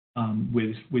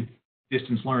with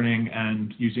distance learning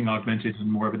and using augmented in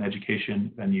more of an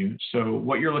education venue. So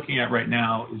what you're looking at right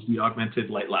now is the Augmented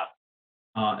Light Lab.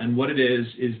 And what it is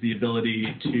the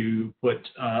ability to put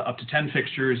up to 10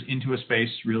 fixtures into a space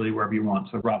really wherever you want.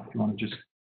 So Rob, if you want to just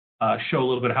show a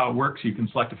little bit of how it works, you can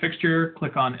select a fixture,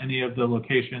 click on any of the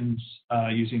locations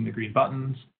using the green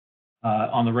buttons.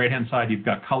 On the right-hand side, you've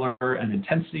got color and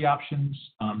intensity options.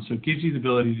 So it gives you the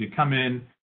ability to come in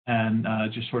and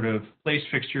just sort of place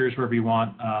fixtures wherever you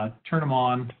want, turn them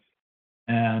on,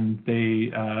 and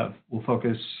they will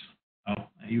focus.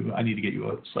 I need to get you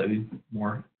a slightly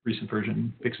more recent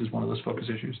version, fixes one of those focus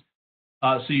issues.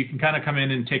 So you can kind of come in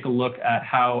and take a look at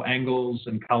how angles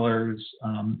and colors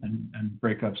and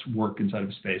breakups work inside of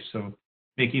a space. So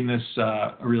making this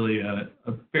really a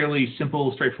fairly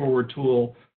simple, straightforward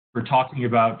tool for talking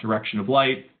about direction of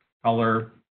light,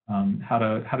 color, how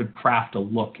to craft a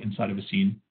look inside of a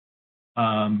scene.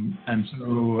 And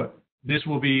so this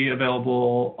will be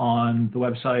available on the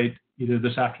website either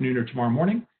this afternoon or tomorrow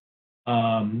morning.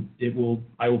 I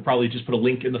will probably just put a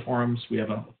link in the forums. We have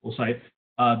a full site.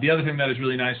 The other thing that is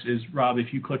really nice is, Rob,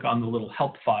 if you click on the little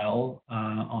help file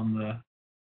on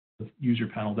the user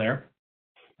panel there,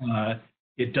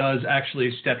 it does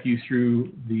actually step you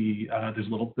through there's a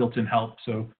little built-in help.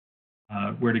 So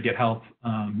where to get help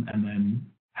and then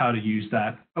how to use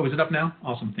that. Oh, is it up now?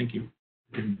 Awesome, thank you.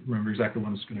 I didn't remember exactly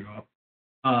when it's going to go up.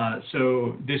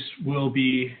 So this will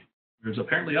be, it's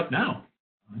apparently up now.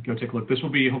 Go take a look. This will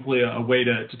be hopefully a way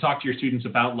to talk to your students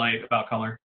about light, about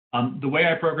color. The way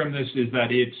I program this is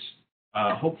that it's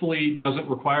hopefully doesn't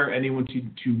require anyone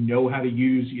to know how to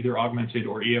use either Augmented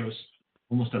or EOS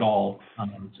almost at all.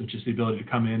 So just the ability to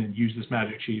come in and use this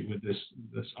magic sheet with this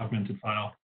Augmented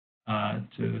file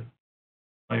to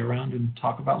play around and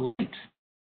talk about light.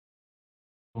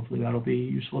 Hopefully that'll be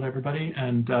useful to everybody.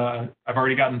 And I've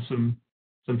already gotten some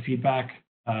feedback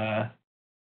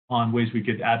on ways we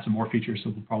could add some more features, so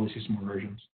we'll probably see some more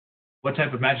versions. What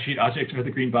type of magic sheet objects are the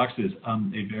green boxes? A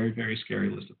very, very scary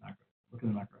list of macros. Look at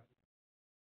the macro.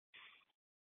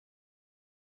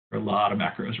 There are a lot of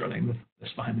macros running this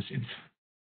behind the scenes.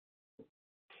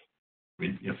 I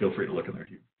mean, feel free to look in there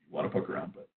if you want to poke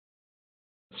around, but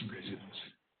that's some crazy things.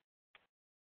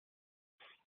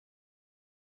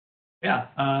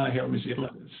 Yeah, here, let me see if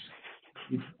that is.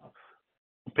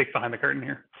 We'll peek behind the curtain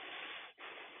here.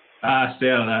 Stay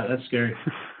out of that. That's scary.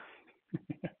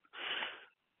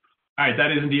 All right,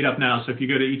 that is indeed up now. So if you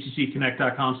go to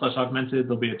etcconnect.com/augmented,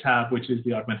 there'll be a tab which is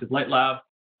the Augmented Light Lab.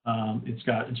 It's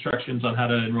got instructions on how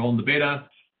to enroll in the beta,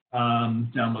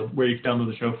 where you can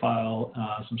download the show file,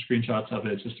 some screenshots of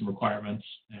it, system requirements,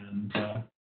 and the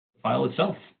file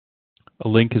itself. A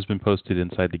link has been posted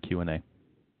inside the Q&A.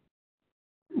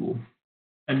 Cool.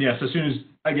 And yes, as soon as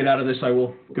I get out of this, I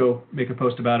will go make a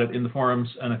post about it in the forums,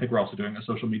 and I think we're also doing a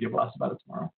social media blast about it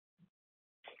tomorrow.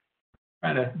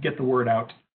 Trying to get the word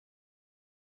out.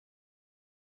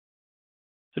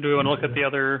 So do we want to look at the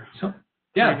other?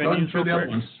 Yeah, go ahead and show the other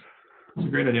ones. That's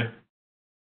a great idea.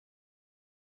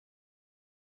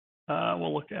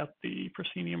 We'll look at the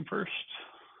proscenium first.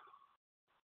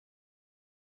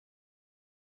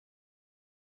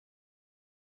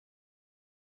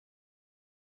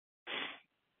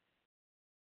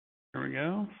 There we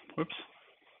go. Whoops.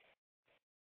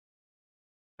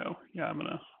 Oh, yeah, I'm going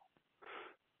to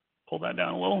pull that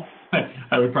down a little.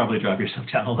 I would probably drop yourself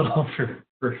down a little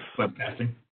for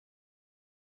webcasting.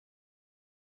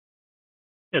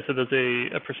 Yeah, so there's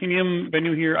a proscenium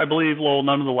venue here. I believe, Lowell,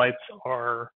 none of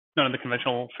the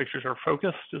conventional fixtures are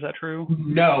focused. Is that true?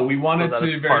 No, we wanted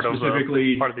to very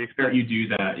specifically part of the let you do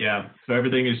that. Yeah. So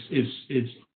everything is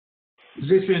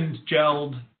positioned,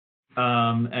 gelled,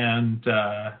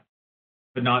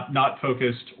 but not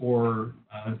focused or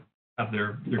have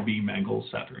their beam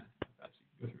angles set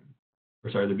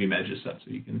or the beam edges set,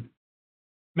 so you can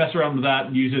mess around with that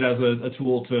and use it as a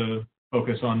tool to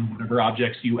focus on whatever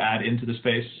objects you add into the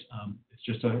space. It's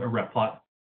just a rep plot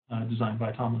designed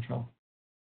by Tom Luttrell.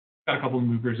 Got a couple of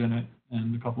movers in it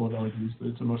and a couple of LEDs, but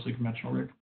it's a mostly conventional rig.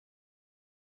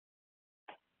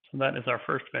 So that is our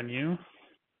first venue.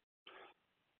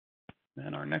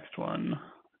 And our next one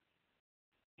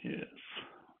is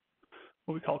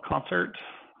what we call concert.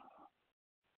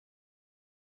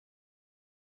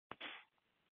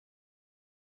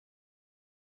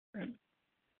 Right.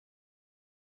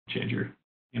 Change your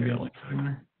ambient light setting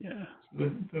there. Yeah.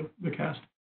 The cast.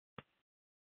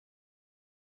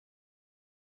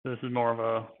 So this is more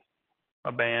of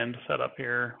a band setup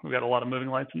here. We've got a lot of moving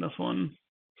lights in this one.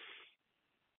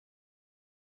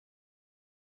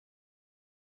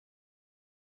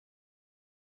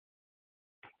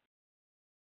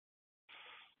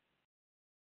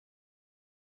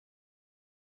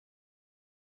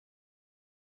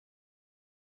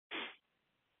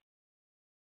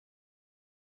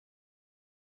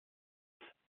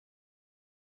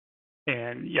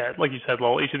 And yeah, like you said,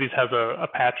 Lowell, each of these has a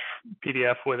patch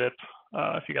PDF with it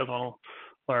if you guys want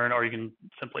to learn, or you can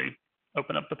simply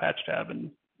open up the patch tab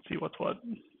and see what's what.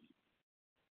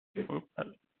 Oop,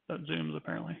 that zooms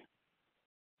apparently.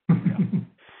 Yeah.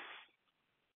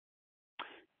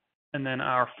 And then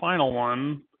our final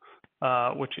one,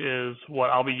 which is what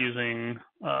I'll be using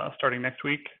starting next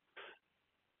week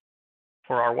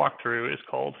for our walkthrough, is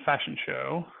called Fashion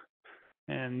Show.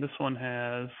 And this one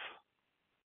has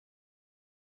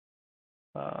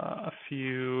a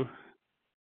few,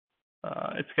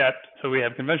 so we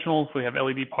have conventionals, we have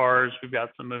LED pars, we've got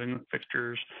some moving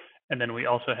fixtures, and then we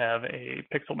also have a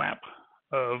pixel map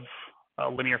of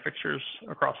linear fixtures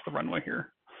across the runway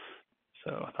here.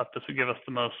 So I thought this would give us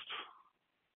the most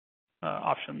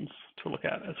options to look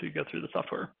at as we go through the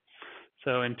software.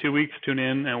 So in 2 weeks, tune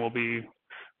in and we'll be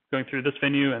going through this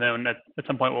venue, and then at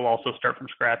some point we'll also start from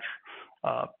scratch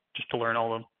just to learn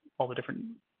all the different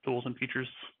tools and features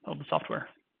of the software.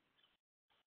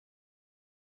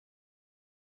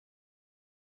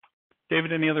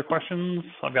 David, any other questions?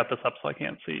 I've got this up so I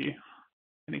can't see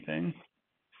anything.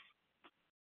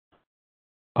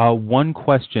 One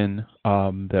question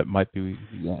that might be,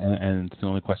 and it's the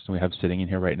only question we have sitting in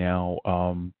here right now.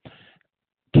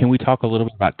 Can we talk a little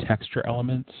bit about texture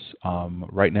elements?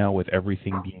 Right now, with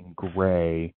everything being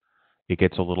gray, it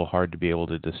gets a little hard to be able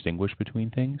to distinguish between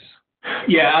things.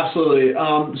 Yeah, absolutely.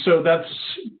 So that's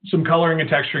some coloring and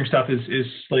texturing stuff is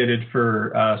slated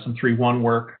for some 3.1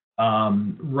 work.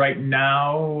 Right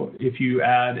now, if you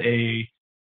add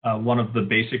one of the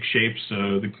basic shapes,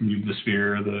 so the cube, the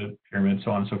sphere, the pyramid,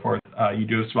 so on and so forth, you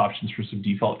do have some options for some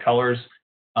default colors.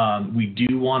 We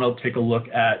do want to take a look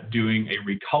at doing a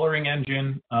recoloring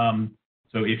engine.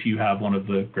 So if you have one of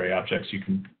the gray objects, you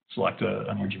can select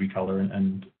an RGB color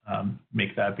and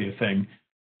make that be a thing.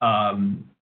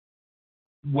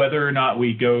 Whether or not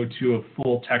we go to a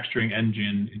full texturing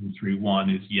engine in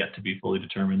 3.1 is yet to be fully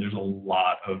determined. There's a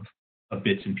lot of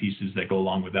bits and pieces that go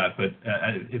along with that. But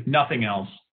if nothing else,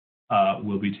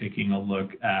 we'll be taking a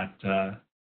look at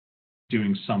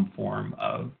doing some form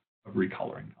of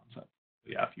recoloring concept.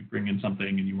 So yeah, if you bring in something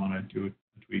and you want to do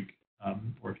a tweak,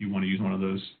 or if you want to use one of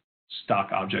those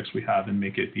stock objects we have and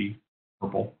make it be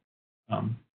purple,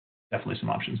 definitely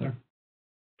some options there.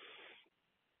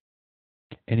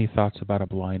 Any thoughts about a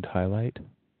blind highlight?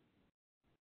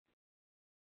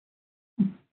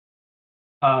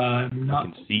 I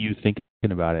can see you thinking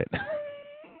about it.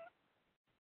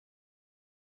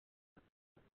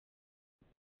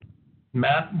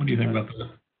 Matt, what do you think about that?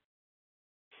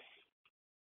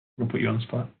 We'll put you on the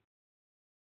spot.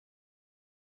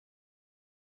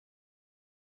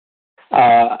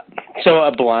 So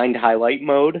a blind highlight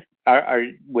mode are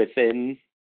within.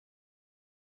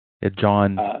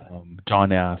 John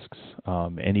asks,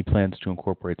 any plans to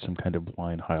incorporate some kind of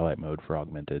blind highlight mode for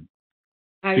augmented?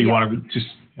 So you want to just,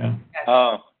 yeah.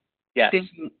 Oh, yes.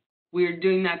 We're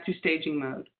doing that through staging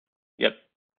mode. Yep.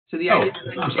 So the idea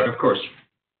I'm sorry, of course.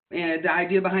 The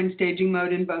idea behind staging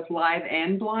mode in both live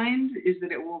and blind is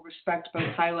that it will respect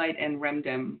both highlight and rem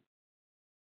dim.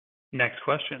 Next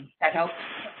question. That helps.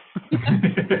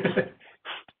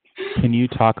 Can you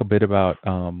talk a bit about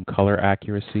color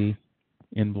accuracy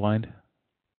in blind?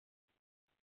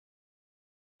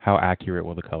 How accurate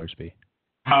will the colors be?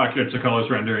 How accurate is the colors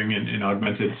rendering in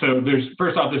augmented? So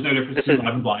first off, there's no difference between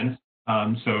live and blind.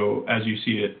 So as you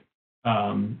see it,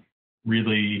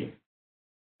 really,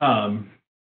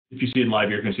 if you see it live,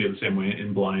 you're going to see it the same way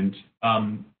in blind.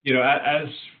 As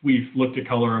we've looked at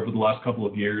color over the last couple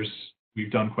of years,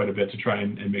 we've done quite a bit to try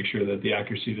and make sure that the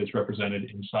accuracy that's represented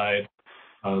inside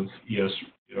of EOS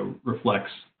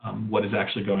reflects what is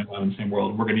actually going on in the same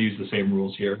world. We're going to use the same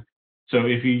rules here. So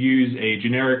if you use a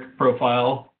generic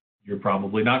profile, you're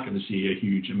probably not going to see a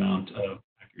huge amount of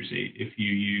accuracy. If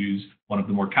you use one of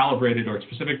the more calibrated or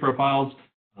specific profiles,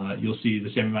 you'll see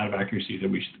the same amount of accuracy that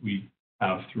we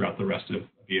have throughout the rest of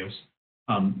EOS.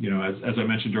 As I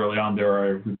mentioned early on, there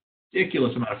are a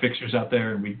ridiculous amount of fixtures out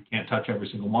there, and we can't touch every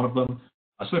single one of them.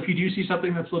 So if you do see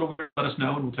something that's a little weird, let us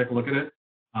know, and we'll take a look at it.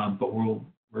 But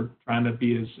we're trying to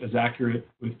be as accurate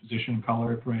with position and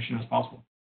color information as possible.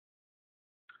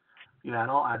 Yeah,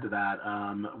 and I'll add to that.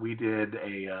 We did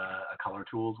a color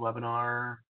tools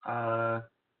webinar.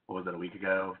 What was it, a week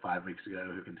ago, 5 weeks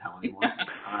ago? Who can tell anymore?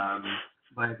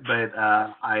 But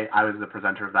I was the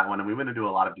presenter of that one, and we went into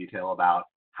a lot of detail about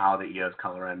how the EOS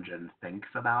color engine thinks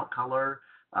about color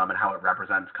and how it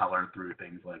represents color through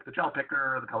things like the gel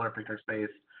picker, the color picker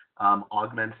space.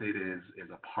 Augmented is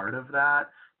a part of that.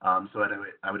 So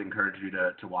I would encourage you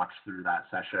to walk through that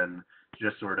session to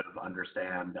just sort of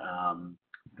understand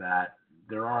that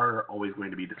there are always going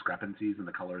to be discrepancies in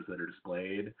the colors that are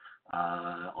displayed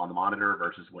on the monitor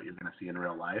versus what you're going to see in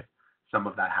real life. Some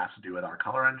of that has to do with our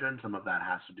color engine. Some of that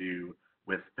has to do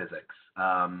with physics.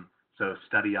 So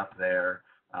study up there.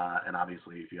 And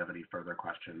obviously, if you have any further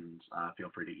questions,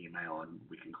 feel free to email and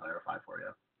we can clarify for you.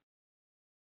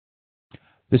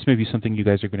 This may be something you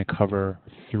guys are going to cover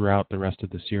throughout the rest of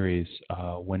the series.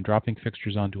 When dropping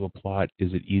fixtures onto a plot,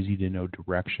 is it easy to know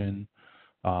direction,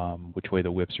 which way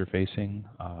the whips are facing?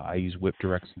 I use whip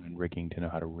direction and rigging to know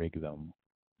how to rig them.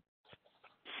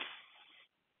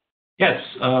 Yes,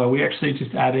 we actually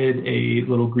just added a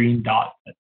little green dot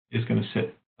that is going to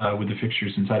sit with the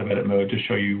fixtures inside of edit mode to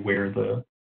show you where the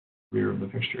rear of the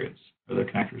fixture is, or the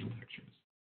connectors of the fixture is.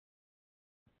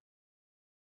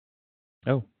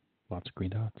 Oh, lots of green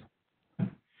dots.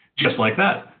 Just like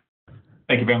that.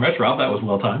 Thank you very much, Rob. That was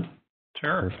well timed.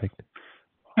 Sure. Perfect.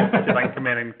 See if I can come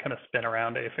in and kind of spin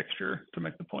around a fixture to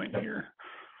make the point here.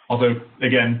 Also,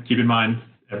 again, keep in mind,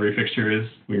 every fixture is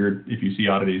weird. If you see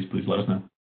oddities, please let us know.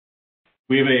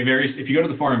 We have if you go to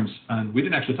the forums, and we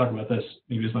didn't actually talk about this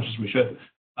maybe as much as we should,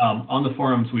 on the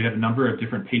forums, we have a number of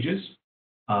different pages,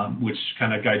 which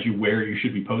kind of guide you where you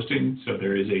should be posting. So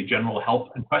there is a general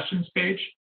help and questions page,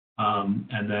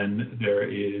 and then there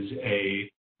is a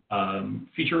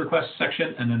feature request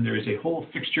section, and then there is a whole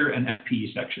fixture and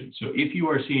FPE section. So if you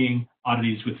are seeing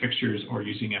oddities with fixtures or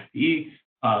using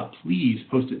FPE, please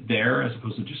post it there as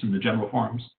opposed to just in the general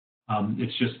forums.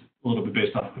 It's just a little bit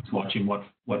based off of watching what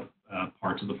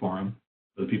parts of the forum.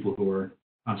 The people who are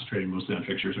concentrating mostly on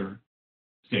fixtures are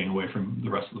staying away from the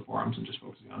rest of the forums and just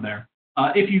focusing on there.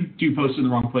 If you do post in the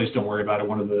wrong place, don't worry about it.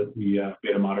 One of the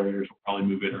beta moderators will probably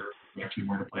move it or direct you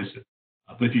where to place it.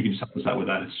 But if you can just help us out with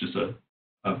that, it's just a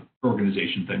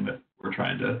organization thing that we're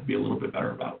trying to be a little bit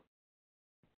better about.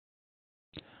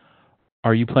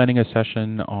 Are you planning a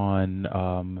session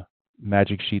on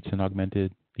magic sheets and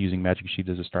Augmented, using magic sheet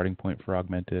as a starting point for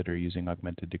Augmented, or using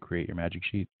Augmented to create your magic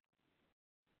sheet?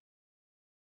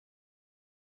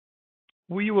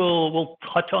 We'll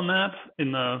touch on that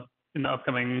in the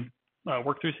upcoming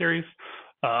work-through series.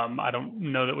 I don't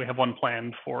know that we have one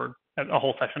planned for a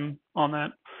whole session on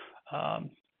that.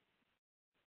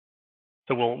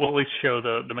 So we'll at least show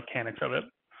the mechanics of it.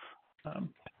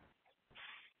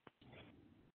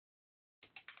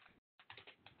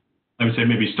 I would say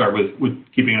maybe start with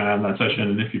keeping an eye on that session,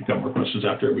 and if you've got more questions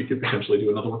after, we could potentially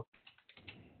do another one.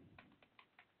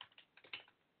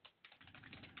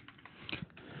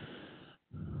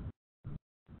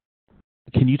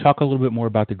 Can you talk a little bit more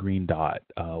about the green dot?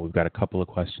 We've got a couple of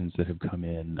questions that have come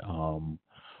in.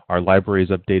 Our library is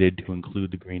updated to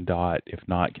include the green dot. If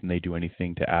not, can they do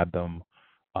anything to add them?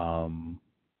 Are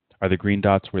the green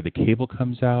dots where the cable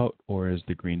comes out, or is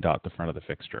the green dot the front of the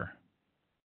fixture?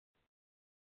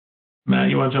 Matt,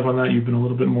 you want to jump on that? You've been a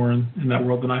little bit more in that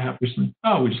world than I have recently.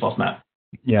 Oh, we just lost Matt.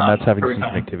 Yeah, Matt's having some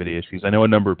connectivity issues. I know a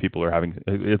number of people are having,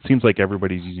 it seems like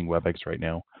everybody's using WebEx right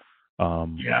now.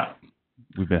 Yeah.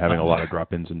 We've been having a lot of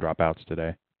drop-ins and drop-outs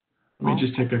today. Let me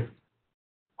just take a...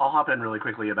 I'll hop in really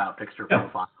quickly about fixture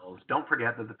profiles. Don't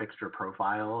forget that the fixture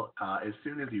profile, as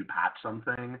soon as you patch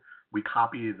something, we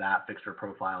copy that fixture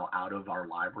profile out of our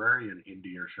library and into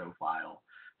your show file.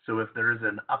 So if there is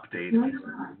an update, if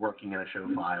you're working in a show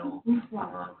file,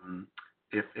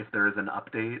 if there is an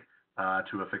update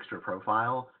to a fixture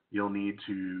profile, you'll need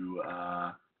to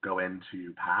go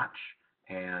into patch,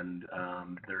 and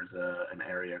there's an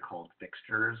area called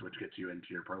fixtures, which gets you into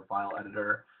your profile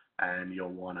editor, and you'll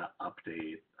want to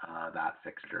update that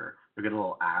fixture. You'll get a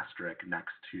little asterisk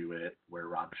next to it where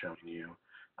Rob's showing you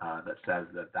that says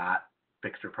that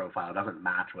fixture profile doesn't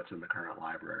match what's in the current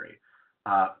library.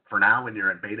 For now, when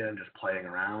you're in beta and just playing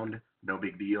around, no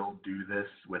big deal. Do this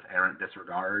with errant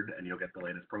disregard, and you'll get the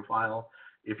latest profile.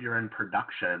 If you're in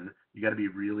production, you got to be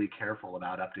really careful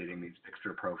about updating these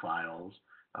fixture profiles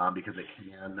because it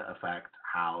can affect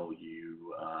how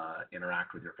you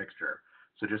interact with your fixture.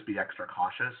 So just be extra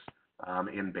cautious.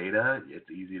 In beta, it's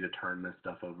easy to turn this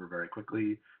stuff over very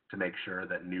quickly to make sure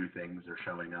that new things are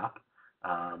showing up.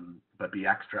 But be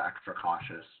extra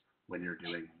cautious when you're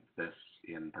doing this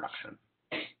in production.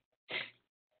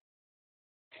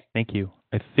 Thank you.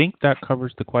 I think that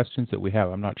covers the questions that we have.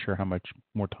 I'm not sure how much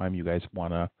more time you guys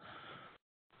want to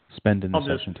spend in the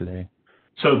session today.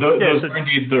 So those are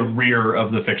indeed the rear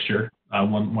of the fixture.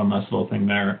 One last little thing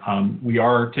there. We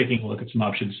are taking a look at some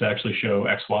options to actually show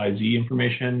X, Y, Z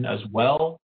information as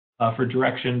well for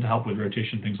direction to help with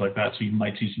rotation, things like that. So you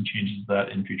might see some changes to that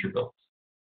in future builds.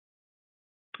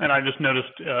 And I just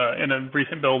noticed in a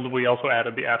recent build, we also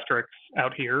added the asterisks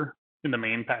out here in the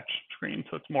main patch screen,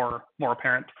 so it's more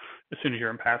apparent as soon as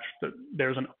you're in patch that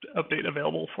there's an update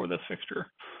available for this fixture.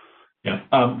 Yeah.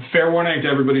 Fair warning to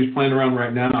everybody who's playing around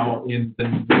right now. In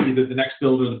either the next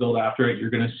build or the build after it, you're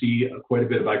going to see quite a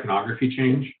bit of iconography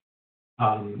change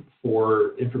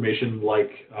for information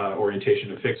like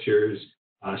orientation of fixtures,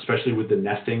 especially with the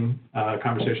nesting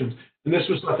conversations. And this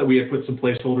was stuff that we had put some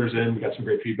placeholders in. We got some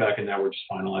great feedback, and now we're just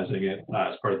finalizing it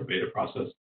as part of the beta process.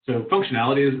 So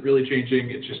functionality isn't really changing.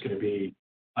 It's just going to be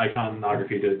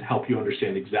iconography to help you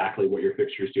understand exactly what your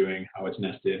fixture is doing, how it's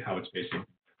nested, how it's facing.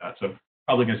 So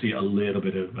probably going to see a little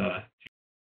bit of.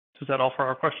 Is that all for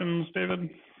our questions, David?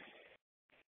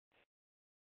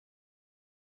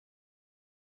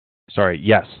 Sorry,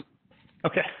 yes.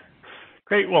 Okay,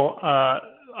 great. Well,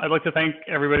 I'd like to thank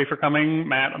everybody for coming.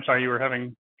 Matt, I'm sorry you were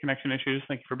having connection issues.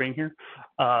 Thank you for being here.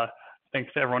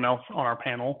 Thanks to everyone else on our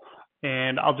panel.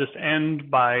 And I'll just end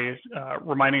by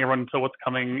reminding everyone so what's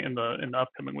coming in the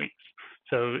upcoming weeks.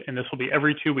 So, and this will be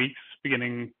every 2 weeks,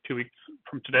 beginning 2 weeks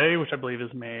from today, which I believe is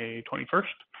May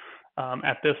 21st,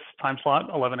 at this time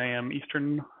slot, 11 a.m.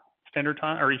 Eastern Standard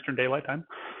Time or Eastern Daylight Time.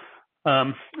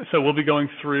 So we'll be going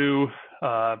through.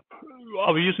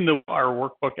 I'll be using our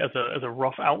workbook as a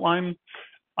rough outline.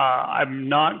 I'm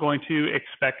not going to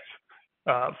expect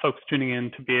folks tuning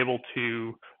in to be able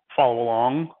to follow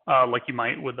along like you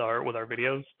might with our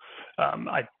videos.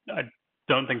 I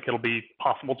don't think it'll be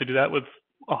possible to do that with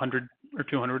 100 or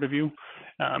 200 of you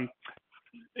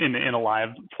in a live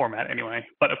format anyway.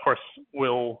 But of course,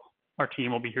 our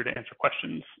team will be here to answer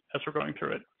questions as we're going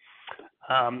through it.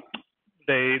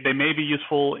 They may be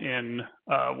useful in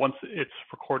once it's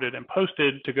recorded and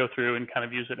posted to go through and kind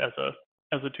of use it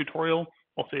as a tutorial.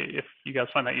 We'll see if you guys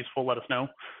find that useful. Let us know.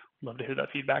 Love to hear that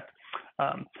feedback.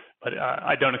 But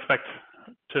I don't expect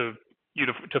you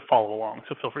to follow along.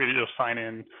 So feel free to just sign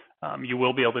in. You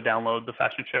will be able to download the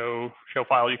fashion show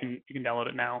file. You can download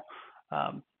it now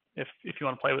if you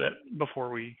want to play with it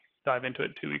before we dive into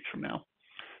it 2 weeks from now.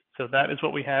 So that is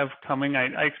what we have coming.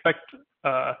 I expect.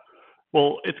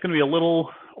 Well, it's going to be a little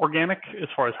organic as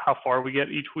far as how far we get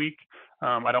each week.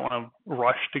 I don't want to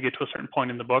rush to get to a certain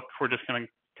point in the book. We're just going to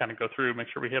kind of go through, make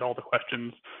sure we hit all the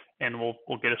questions, and we'll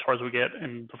get as far as we get.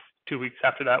 And 2 weeks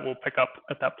after that, we'll pick up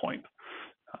at that point.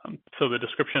 So the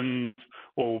descriptions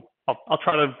I'll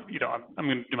try to, I'm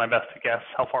going to do my best to guess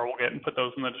how far we'll get and put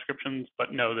those in the descriptions,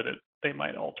 but know that they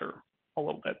might alter a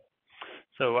little bit.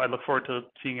 So I look forward to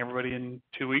seeing everybody in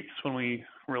 2 weeks when we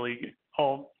really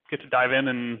all get to dive in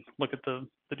and look at the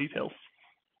details.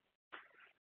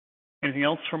 Anything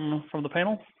else from the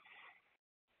panel?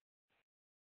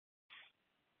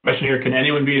 Question here, can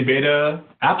anyone be in beta?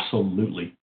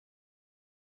 Absolutely.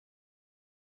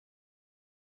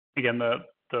 Again,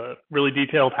 the really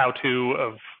detailed how-to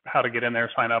of how to get in there,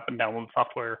 sign up, and download the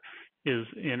software is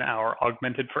in our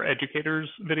Augmented for Educators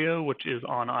video, which is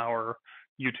on our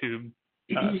YouTube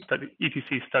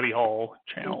ETC Study Hall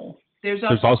channel. There's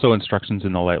also instructions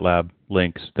in the Light Lab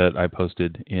links that I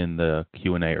posted in the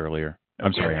Q&A earlier.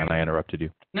 I'm sorry, Anna, I interrupted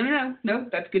you. No,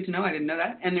 that's good to know. I didn't know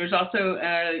that. And there's also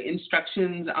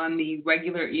instructions on the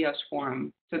regular EOS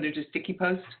forum. So there's a sticky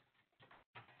post.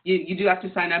 You do have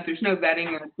to sign up. There's no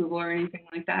vetting or approval or anything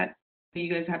like that.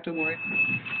 You guys have to worry.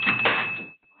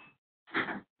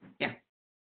 Yeah.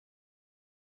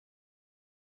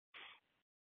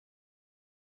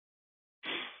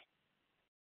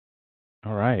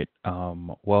 All right.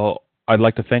 Well, I'd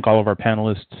like to thank all of our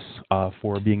panelists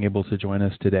for being able to join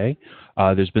us today.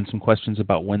 There's been some questions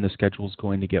about when the schedule is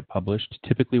going to get published.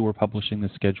 Typically, we're publishing the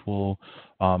schedule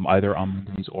either on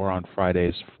Mondays or on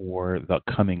Fridays for the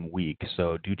coming week.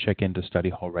 So do check into Study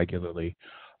Hall regularly.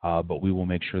 But we will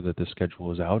make sure that the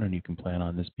schedule is out, and you can plan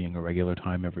on this being a regular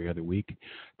time every other week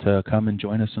to come and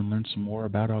join us and learn some more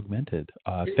about Augmented.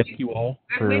 Thank you all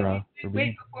for being.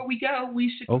 Wait, before we go,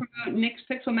 we should promote Nick's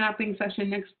pixel mapping session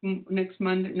next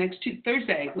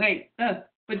Thursday. Wait,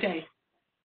 what day?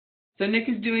 So Nick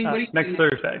is doing what? Next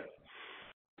Thursday.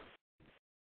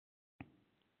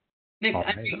 Nick, All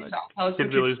right. tell us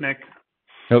Did we lose Nick?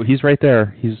 Oh, he's right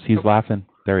there. He's laughing.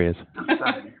 There he is.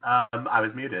 Sorry, I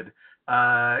was muted.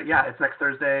 Yeah, it's next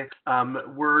Thursday.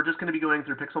 We're just going to be going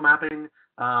through pixel mapping.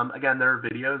 Again, there are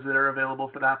videos that are available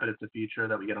for that, but it's a feature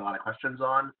that we get a lot of questions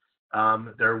on.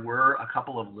 There were a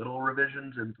couple of little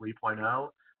revisions in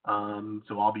 3.0,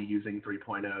 so I'll be using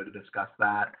 3.0 to discuss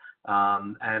that.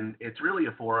 And it's really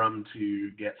a forum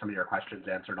to get some of your questions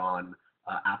answered on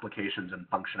applications and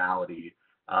functionality.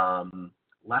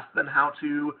 Less than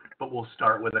how-to, but we'll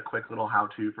start with a quick little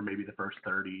how-to for maybe the first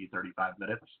 30, 35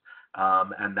 minutes.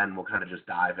 And then we'll kind of just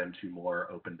dive into more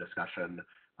open discussion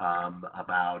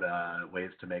about ways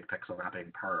to make pixel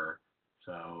mapping per.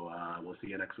 So we'll see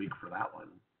you next week for that one.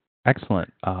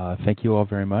 Excellent. Thank you all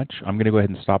very much. I'm going to go ahead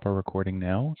and stop our recording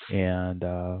now. And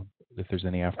if there's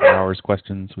any after hours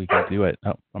questions, we can do it.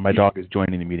 Oh, my dog is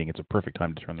joining the meeting. It's a perfect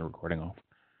time to turn the recording off.